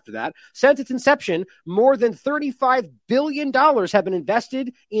quiet after that. Since its inception, more than $35 billion have been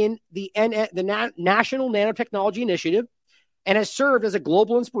invested in the National Nanotechnology Initiative and has served as a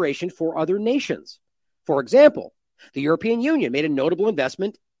global inspiration for other nations. For example, the European Union made a notable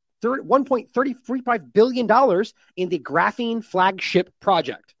investment, $1.35 billion in the Graphene flagship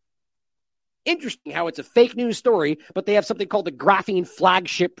project. Interesting how it's a fake news story, but they have something called the Graphene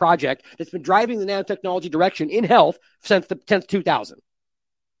flagship project that's been driving the nanotechnology direction in health since 2000.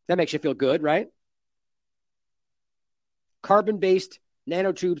 That makes you feel good, right? Carbon-based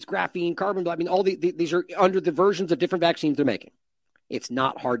nanotubes, graphene, carbon, all these are under the versions of different vaccines they're making. It's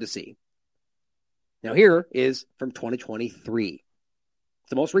not hard to see. Now, here is from 2023. It's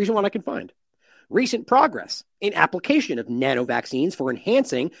the most recent one I can find. Recent progress in application of nanovaccines for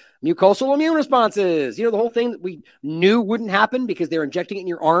enhancing mucosal immune responses. You know, the whole thing that we knew wouldn't happen because they're injecting it in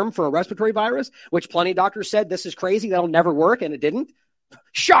your arm for a respiratory virus, which plenty of doctors said this is crazy, that'll never work, and it didn't.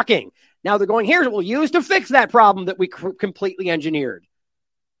 Shocking. Now they're going, here's what we'll use to fix that problem that we completely engineered.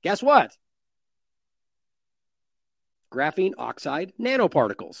 Guess what? Graphene oxide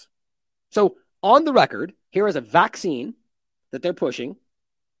nanoparticles. So, on the record, here is a vaccine that they're pushing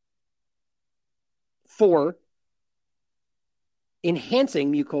for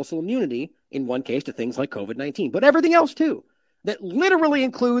enhancing mucosal immunity, in one case to things like COVID-19, but everything else too, that literally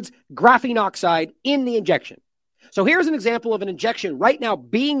includes graphene oxide in the injection. So here's an example of an injection right now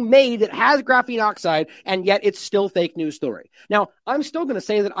being made that has graphene oxide, and yet it's still fake news story. Now, I'm still going to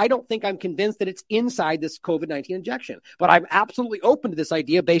say that I don't think I'm convinced that it's inside this COVID-19 injection, but I'm absolutely open to this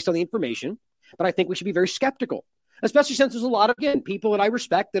idea based on the information. But I think we should be very skeptical, especially since there's a lot of, again, people that I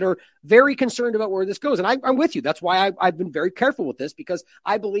respect that are very concerned about where this goes. And I'm with you. That's why I've been very careful with this, because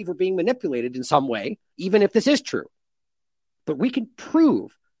I believe we're being manipulated in some way, even if this is true. But we can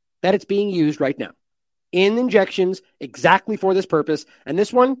prove that it's being used right now in injections exactly for this purpose. And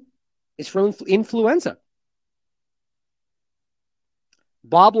this one is for influenza.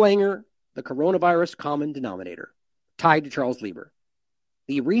 Bob Langer, the coronavirus common denominator, tied to Charles Lieber.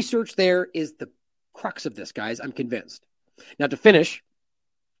 The research there is the crux of this, guys. I'm convinced. Now, to finish,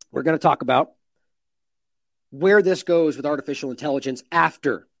 we're going to talk about where this goes with artificial intelligence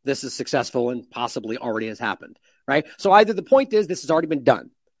after this is successful and possibly already has happened, right? So either the point is this has already been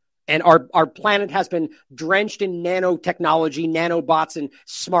done, and our planet has been drenched in nanotechnology, nanobots, and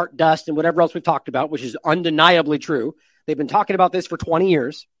smart dust, and whatever else we've talked about, which is undeniably true. They've been talking about this for 20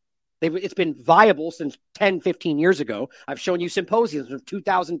 years. It's been viable since 10, 15 years ago. I've shown you symposiums from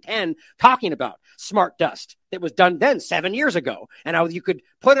 2010 talking about smart dust that was done then 7 years ago. And how you could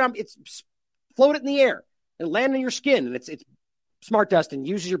put it on, float it in the air and land on your skin. And it's smart dust and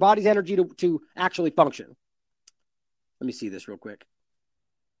uses your body's energy to actually function. Let me see this real quick.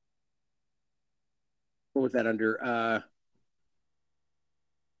 What was that under? Here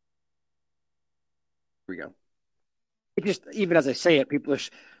we go. It just, even as I say it,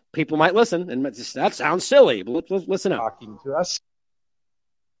 people might listen, and that sounds silly, but let's listen up. Talking to us.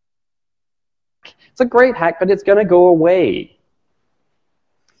 It's a great hack, but it's going to go away.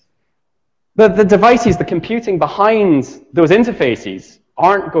 The devices, the computing behind those interfaces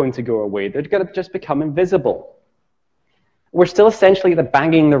aren't going to go away. They're going to just become invisible. We're still essentially at the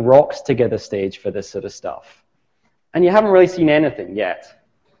banging the rocks together stage for this sort of stuff. And you haven't really seen anything yet.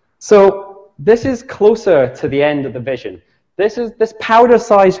 So this is closer to the end of the vision. This is this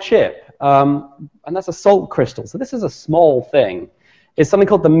powder-sized chip, and that's a salt crystal. So this is a small thing. It's something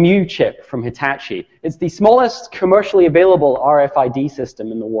called the Mu chip from Hitachi. It's the smallest commercially available RFID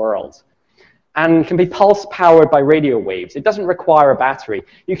system in the world, and can be pulse-powered by radio waves. It doesn't require a battery.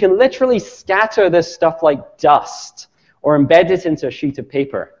 You can literally scatter this stuff like dust or embed it into a sheet of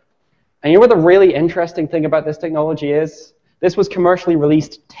paper. And you know what the really interesting thing about this technology is? This was commercially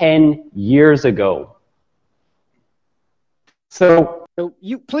released 10 years ago. So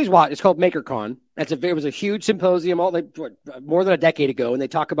you please watch. It's called MakerCon. It was a huge symposium more than a decade ago, and they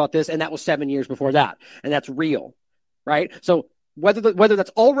talk about this, and that was 7 years before that, and that's real, right? So whether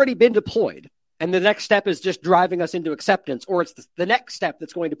that's already been deployed, and the next step is just driving us into acceptance, or it's the next step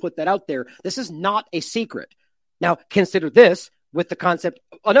that's going to put that out there, this is not a secret. Now consider this with the concept,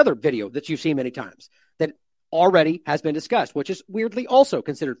 another video that you've seen many times that already has been discussed, which is weirdly also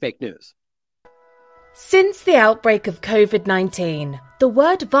considered fake news. Since the outbreak of COVID-19, the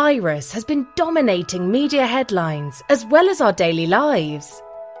word virus has been dominating media headlines as well as our daily lives.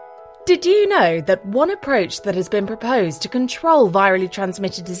 Did you know that one approach that has been proposed to control virally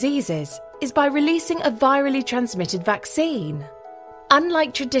transmitted diseases is by releasing a virally transmitted vaccine?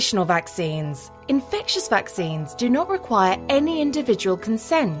 Unlike traditional vaccines, infectious vaccines do not require any individual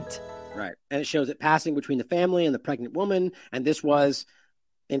consent. Right. And it shows it passing between the family and the pregnant woman. And this was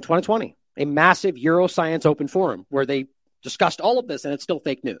in 2020. A massive Euroscience open forum where they discussed all of this, and it's still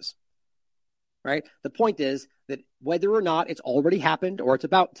fake news, right? The point is that whether or not it's already happened or it's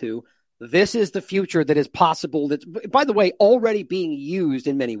about to, this is the future that is possible. That's, by the way, already being used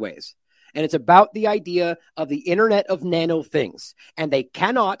in many ways. And it's about the idea of the Internet of Nano Things. And they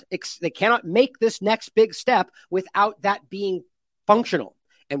cannot make this next big step without that being functional.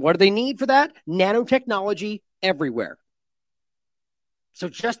 And what do they need for that? Nanotechnology everywhere. So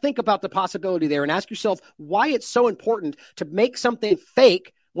just think about the possibility there and ask yourself why it's so important to make something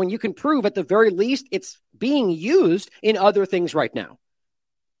fake when you can prove at the very least it's being used in other things right now.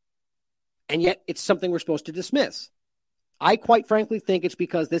 And yet it's something we're supposed to dismiss. I quite frankly think it's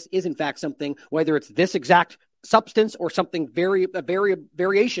because this is in fact something, whether it's this exact substance or something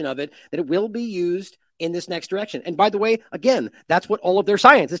variation of it, that it will be used in this next direction. And by the way, again, that's what all of their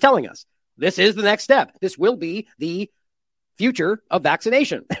science is telling us. This is the next step. This will be the future of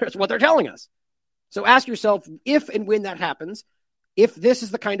vaccination. That's what they're telling us. So ask yourself if and when that happens, if this is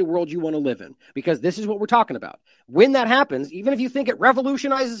the kind of world you want to live in, because this is what we're talking about. When that happens, even if you think it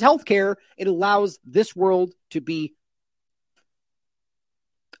revolutionizes healthcare, it allows this world to be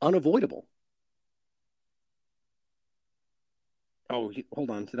unavoidable. Oh,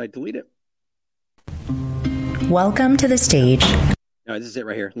 hold on. Did I delete it? Welcome to the stage. No, this is it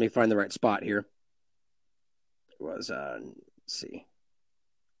right here. Let me find the right spot here. It was, let's see.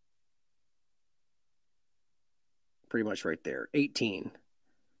 Pretty much right there. 18.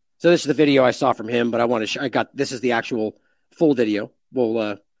 So this is the video I saw from him, but I want to this is the actual full video.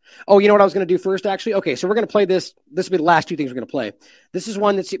 We'll, oh, you know what I was going to do first, actually? Okay, so we're going to play this. This will be the last two things we're going to play. This is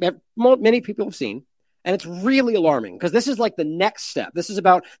one that many people have seen, and it's really alarming because this is like the next step. This is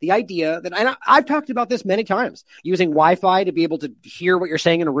about the idea that, and I've talked about this many times, using Wi-Fi to be able to hear what you're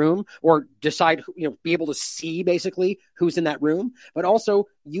saying in a room or decide, be able to see basically who's in that room, but also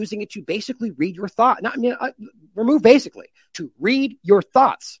using it to basically read your thought. Remove basically, to read your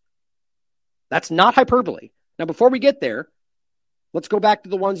thoughts. That's not hyperbole. Now, before we get there, let's go back to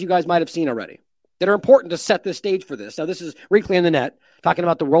the ones you guys might have seen already. that are important to set the stage for this. Now, this is Reclaim the Net, talking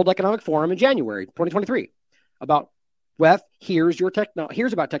about the World Economic Forum in January 2023, about here's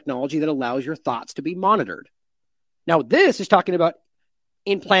about technology that allows your thoughts to be monitored. Now, this is talking about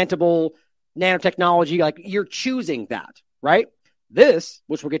implantable nanotechnology, like you're choosing that, right? This,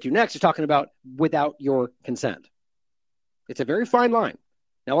 which we'll get to next, is talking about without your consent. It's a very fine line.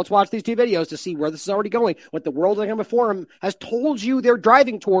 Now let's watch these two videos to see where this is already going, what the World Economic Forum has told you they're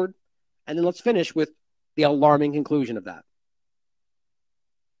driving toward, and then let's finish with the alarming conclusion of that.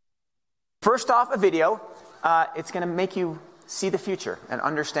 First off, a video. It's going to make you see the future and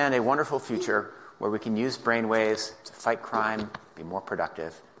understand a wonderful future where we can use brainwaves to fight crime, be more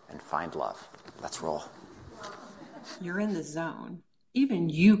productive, and find love. Let's roll. You're in the zone. Even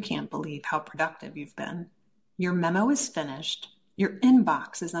you can't believe how productive you've been. Your memo is finished, your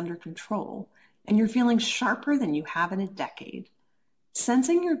inbox is under control, and you're feeling sharper than you have in a decade.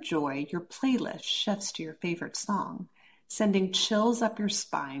 Sensing your joy, your playlist shifts to your favorite song, sending chills up your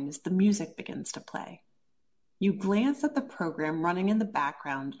spine as the music begins to play. You glance at the program running in the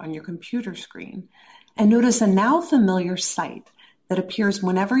background on your computer screen and notice a now familiar sight that appears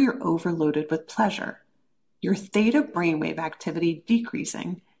whenever you're overloaded with pleasure. Your theta brainwave activity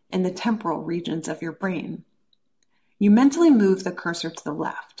decreasing in the temporal regions of your brain. You mentally move the cursor to the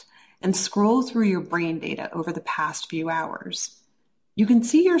left and scroll through your brain data over the past few hours. You can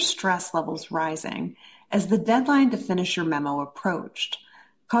see your stress levels rising as the deadline to finish your memo approached,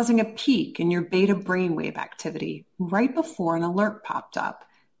 causing a peak in your beta brainwave activity right before an alert popped up,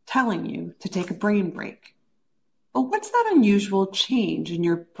 telling you to take a brain break. But what's that unusual change in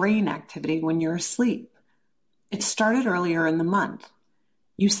your brain activity when you're asleep? It started earlier in the month.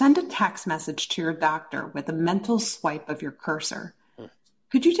 You send a text message to your doctor with a mental swipe of your cursor.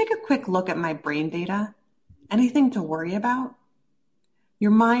 Could you take a quick look at my brain data? Anything to worry about?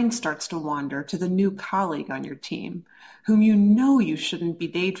 Your mind starts to wander to the new colleague on your team, whom you know you shouldn't be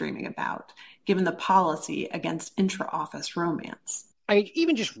daydreaming about, given the policy against intra-office romance. I mean,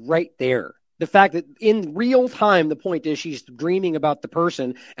 even just right there, the fact that in real time, the point is she's dreaming about the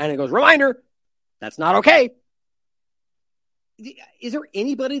person, and it goes, reminder, that's not okay. Is there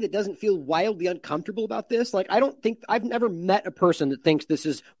anybody that doesn't feel wildly uncomfortable about this? Like, I've never met a person that thinks this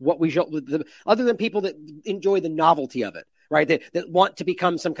is what we should, other than people that enjoy the novelty of it, right? That want to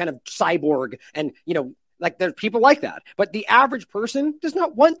become some kind of cyborg and, like there's people like that. But the average person does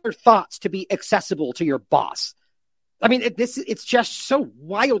not want their thoughts to be accessible to your boss. I mean, it's just so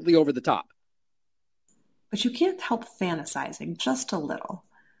wildly over the top. But you can't help fantasizing just a little.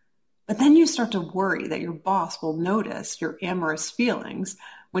 But then you start to worry that your boss will notice your amorous feelings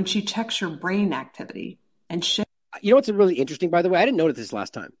when she checks your brain activity and shift. You know what's really interesting, by the way? I didn't notice this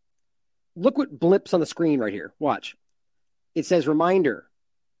last time. Look what blips on the screen right here. Watch. It says reminder.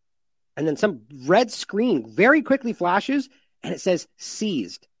 And then some red screen very quickly flashes and it says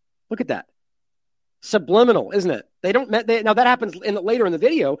seized. Look at that. Subliminal, isn't it? Now that happens later in the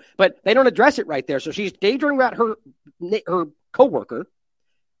video, but they don't address it right there. So she's daydreaming about her coworker.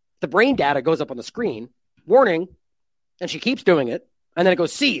 The brain data goes up on the screen, warning, and she keeps doing it, and then it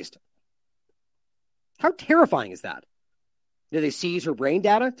goes seized. How terrifying is that? Do they seize her brain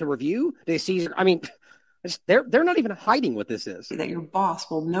data to review? Do they seize her? I mean, they're not even hiding what this is. That your boss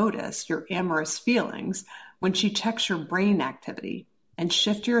will notice your amorous feelings when she checks your brain activity and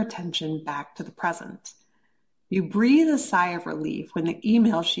shift your attention back to the present. You breathe a sigh of relief when the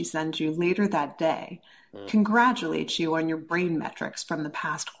email she sends you later that day congratulates you on your brain metrics from the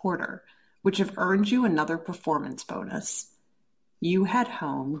past quarter, which have earned you another performance bonus. You head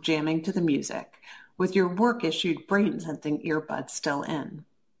home jamming to the music with your work-issued brain-sensing earbuds still in.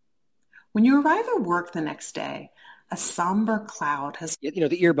 When you arrive at work the next day, a somber cloud has... the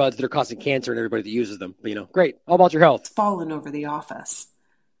earbuds that are causing cancer and everybody that uses them. Great. All about your health. ...fallen over the office.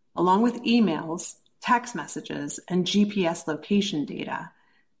 Along with emails, text messages, and GPS location data,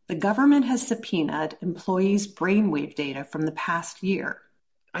 the government has subpoenaed employees' brainwave data from the past year.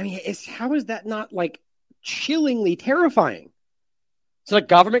 I mean, how is that not, chillingly terrifying? So the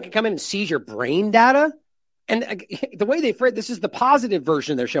government can come in and seize your brain data? And the way they phrase this is the positive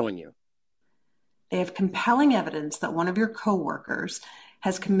version they're showing you. They have compelling evidence that one of your coworkers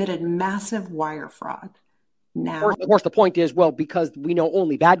has committed massive wire fraud. Now, of course, the point is, well, because we know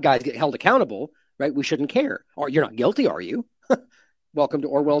only bad guys get held accountable, right? We shouldn't care. Or you're not guilty, are you? Welcome to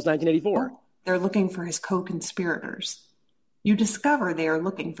Orwell's 1984. They're looking for his co-conspirators. You discover they are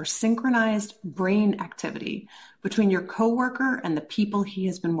looking for synchronized brain activity between your coworker and the people he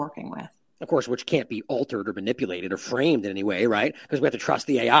has been working with. Of course, which can't be altered or manipulated or framed in any way, right? Because we have to trust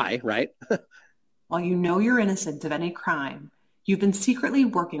the AI, right? While you know you're innocent of any crime, you've been secretly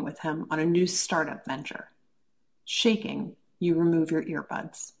working with him on a new startup venture. Shaking, you remove your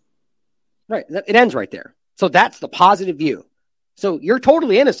earbuds. Right. It ends right there. So that's the positive view. So you're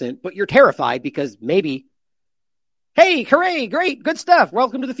totally innocent, but you're terrified because maybe, hey, hooray, great, good stuff.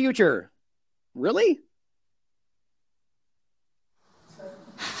 Welcome to the future. Really?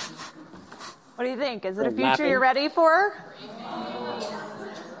 What do you think? Is it a future you're ready for?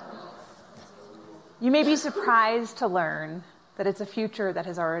 You may be surprised to learn that it's a future that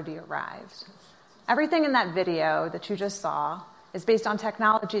has already arrived. Everything in that video that you just saw is based on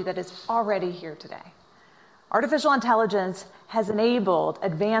technology that is already here today. Artificial intelligence has enabled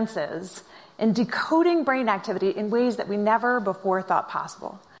advances in decoding brain activity in ways that we never before thought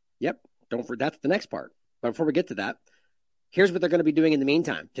possible. Yep. That's the next part. But before we get to that, here's what they're going to be doing in the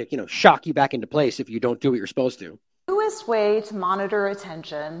meantime to, shock you back into place if you don't do what you're supposed to. The newest way to monitor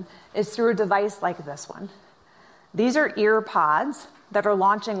attention is through a device like this one. These are ear pods that are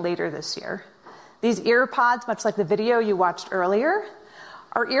launching later this year. These ear pods, much like the video you watched earlier,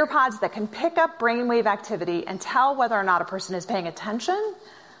 are ear pods that can pick up brainwave activity and tell whether or not a person is paying attention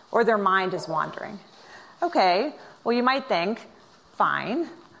or their mind is wandering. Okay, well, you might think, fine,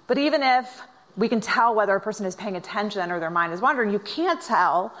 but even if we can tell whether a person is paying attention or their mind is wandering, you can't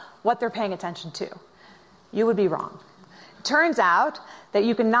tell what they're paying attention to. You would be wrong. It turns out that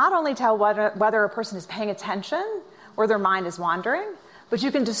you can not only tell whether a person is paying attention or their mind is wandering, but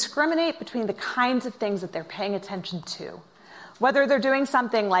you can discriminate between the kinds of things that they're paying attention to. Whether they're doing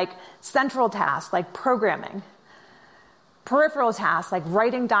something like central tasks, like programming, peripheral tasks, like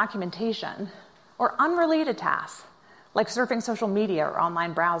writing documentation, or unrelated tasks, like surfing social media or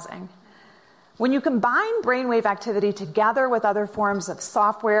online browsing. When you combine brainwave activity together with other forms of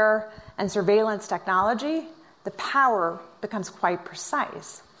software and surveillance technology, the power becomes quite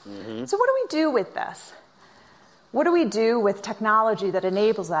precise. Mm-hmm. So what do we do with this? What do we do with technology that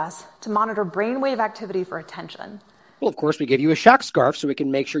enables us to monitor brainwave activity for attention? Well, of course, we give you a shock scarf so we can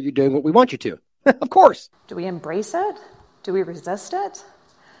make sure you're doing what we want you to. Of course. Do we embrace it? Do we resist it?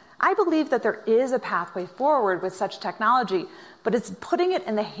 I believe that there is a pathway forward with such technology, but it's putting it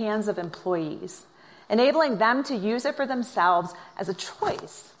in the hands of employees, enabling them to use it for themselves as a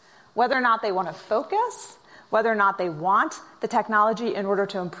choice, whether or not they want to focus, whether or not they want the technology in order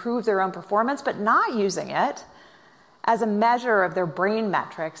to improve their own performance, but not using it as a measure of their brain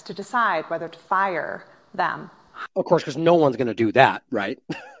metrics to decide whether to fire them. Of course, because no one's going to do that, right?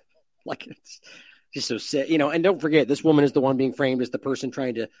 Like, it's just so sick. And don't forget, this woman is the one being framed as the person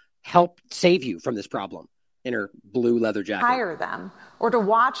trying to help save you from this problem in her blue leather jacket. Hire them, or to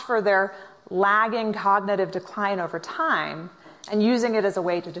watch for their lagging cognitive decline over time and using it as a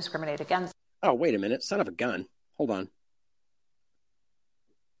way to discriminate against. Oh, wait a minute. Son of a gun. Hold on.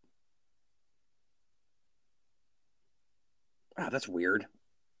 Ah, that's weird.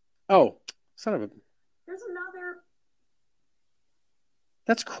 Oh, son of a... There's another...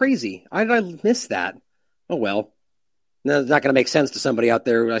 That's crazy. How did I miss that? Oh, well. No, it's not going to make sense to somebody out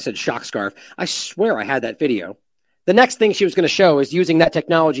there when I said shock scarf. I swear I had that video. The next thing she was going to show is using that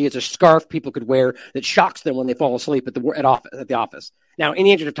technology as a scarf people could wear that shocks them when they fall asleep at the office. Now, in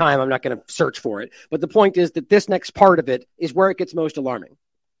the interest of time, I'm not going to search for it. But the point is that this next part of it is where it gets most alarming.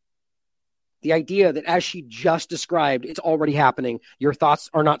 The idea that, as she just described, it's already happening. Your thoughts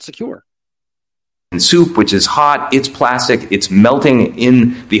are not secure. And soup, which is hot, it's plastic, it's melting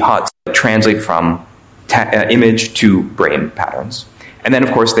in the hot, translate from image to brain patterns. And then,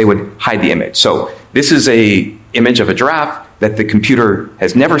 of course, they would hide the image. So this is a image of a giraffe that the computer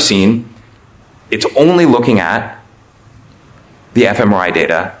has never seen. It's only looking at the fMRI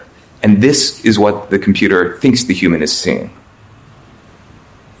data, and this is what the computer thinks the human is seeing.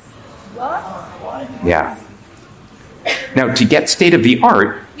 Yeah. Now, to get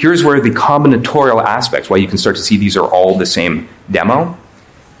state-of-the-art, here's where the combinatorial aspects, why you can start to see these are all the same demo.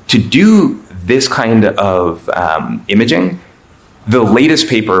 To do this kind of imaging, the latest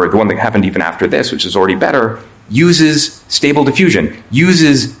paper, the one that happened even after this, which is already better, uses stable diffusion,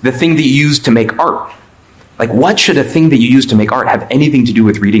 uses the thing that you use to make art. Like, what should a thing that you use to make art have anything to do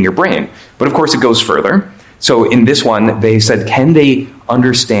with reading your brain? But of course, it goes further. So in this one, they said, can they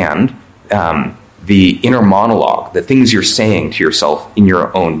understand the inner monologue, the things you're saying to yourself in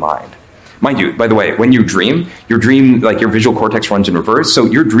your own mind? Mind you, by the way, when you dream, like your visual cortex runs in reverse, so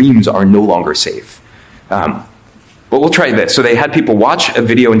your dreams are no longer safe. But we'll try this. So they had people watch a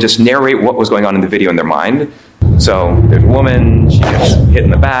video and just narrate what was going on in the video in their mind. So there's a woman, she gets hit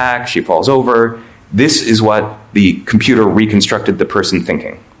in the back, she falls over. This is what the computer reconstructed the person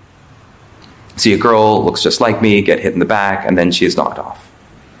thinking. See a girl, looks just like me, get hit in the back, and then she is knocked off.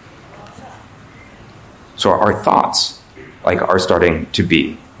 So our thoughts are starting to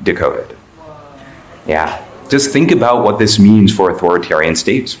be decoded. Yeah. Just think about what this means for authoritarian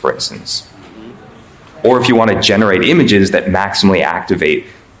states, for instance. Or if you want to generate images that maximally activate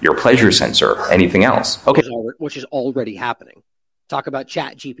your pleasure sensor, anything else. Okay. Which is already happening. Talk about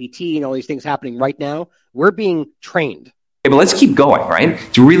Chat GPT and all these things happening right now. We're being trained. Okay, but let's keep going, right?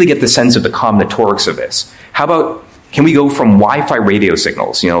 To really get the sense of the combinatorics of this. How about, can we go from Wi-Fi radio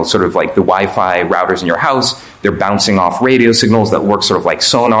signals, sort of like the Wi-Fi routers in your house, they're bouncing off radio signals that work sort of like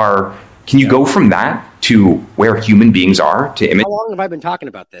sonar. Can you go from that to where human beings are to image? How long have I been talking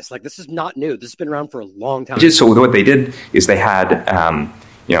about this? This is not new. This has been around for a long time. So what they did is they had,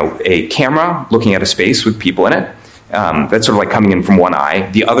 a camera looking at a space with people in it. That's sort of like coming in from one eye.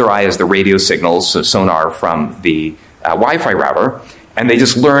 The other eye is the radio signals, so sonar from the Wi-Fi router. And they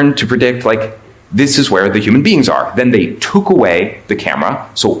just learned to predict, this is where the human beings are. Then they took away the camera.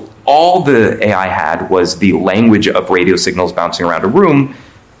 So all the AI had was the language of radio signals bouncing around a room.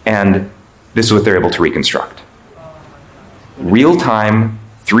 And this is what they're able to reconstruct. Real-time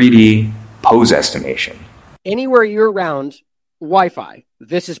 3D pose estimation. Anywhere you're around Wi-Fi,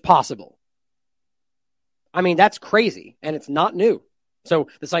 this is possible. I mean, that's crazy, and it's not new. So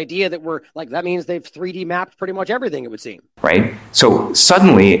this idea that that means they've 3D mapped pretty much everything, it would seem. Right? So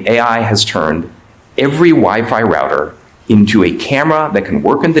suddenly, AI has turned every Wi-Fi router into a camera that can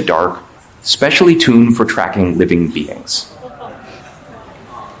work in the dark, specially tuned for tracking living beings.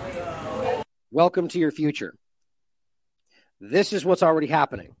 Welcome to your future. This is what's already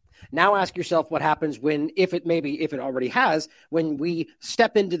happening. Now ask yourself what happens if it already has, when we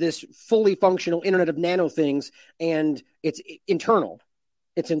step into this fully functional Internet of Nano things and it's internal.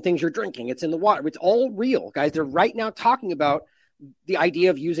 It's in things you're drinking. It's in the water. It's all real, guys. They're right now talking about the idea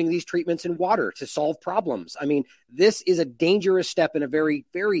of using these treatments in water to solve problems. I mean, this is a dangerous step in a very,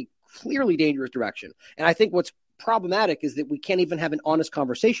 very clearly dangerous direction. And I think what's problematic is that we can't even have an honest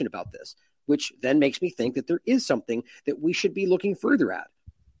conversation about this, which then makes me think that there is something that we should be looking further at.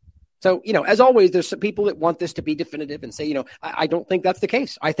 So, as always, there's some people that want this to be definitive and say, I don't think that's the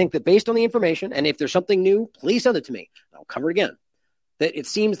case. I think that based on the information, and if there's something new, please send it to me. I'll cover it again. That it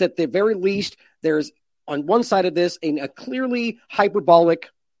seems that at the very least, there's on one side of this a clearly hyperbolic,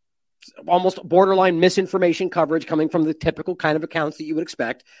 almost borderline misinformation coverage coming from the typical kind of accounts that you would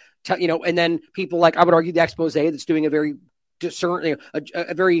expect. And then people I would argue the expose that's doing a very discerning,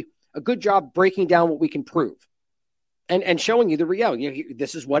 a good job breaking down what we can prove. And showing you the reality.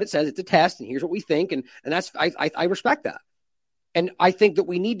 This is what it says. It's a test, and here's what we think, and that's I respect that. And I think that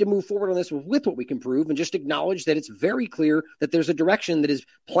we need to move forward on this with what we can prove, and just acknowledge that it's very clear that there's a direction that is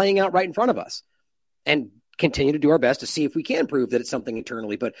playing out right in front of us, and continue to do our best to see if we can prove that it's something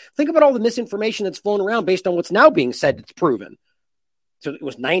internally. But think about all the misinformation that's flown around based on what's now being said it's proven. So it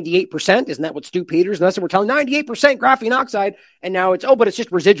was 98%. Isn't that what Stu Peters and us were telling? 98% graphene oxide, and now it's but it's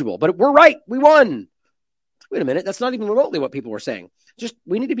just residual. But we're right. We won. Wait a minute, that's not even remotely what people were saying. Just,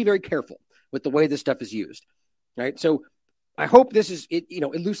 we need to be very careful with the way this stuff is used, right? So I hope this is,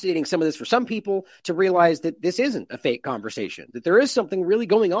 elucidating some of this for some people to realize that this isn't a fake conversation, that there is something really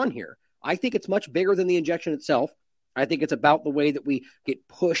going on here. I think it's much bigger than the injection itself. I think it's about the way that we get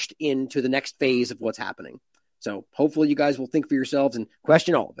pushed into the next phase of what's happening. So hopefully you guys will think for yourselves and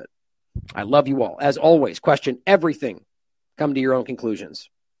question all of it. I love you all. As always, question everything. Come to your own conclusions.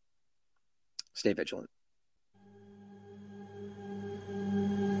 Stay vigilant.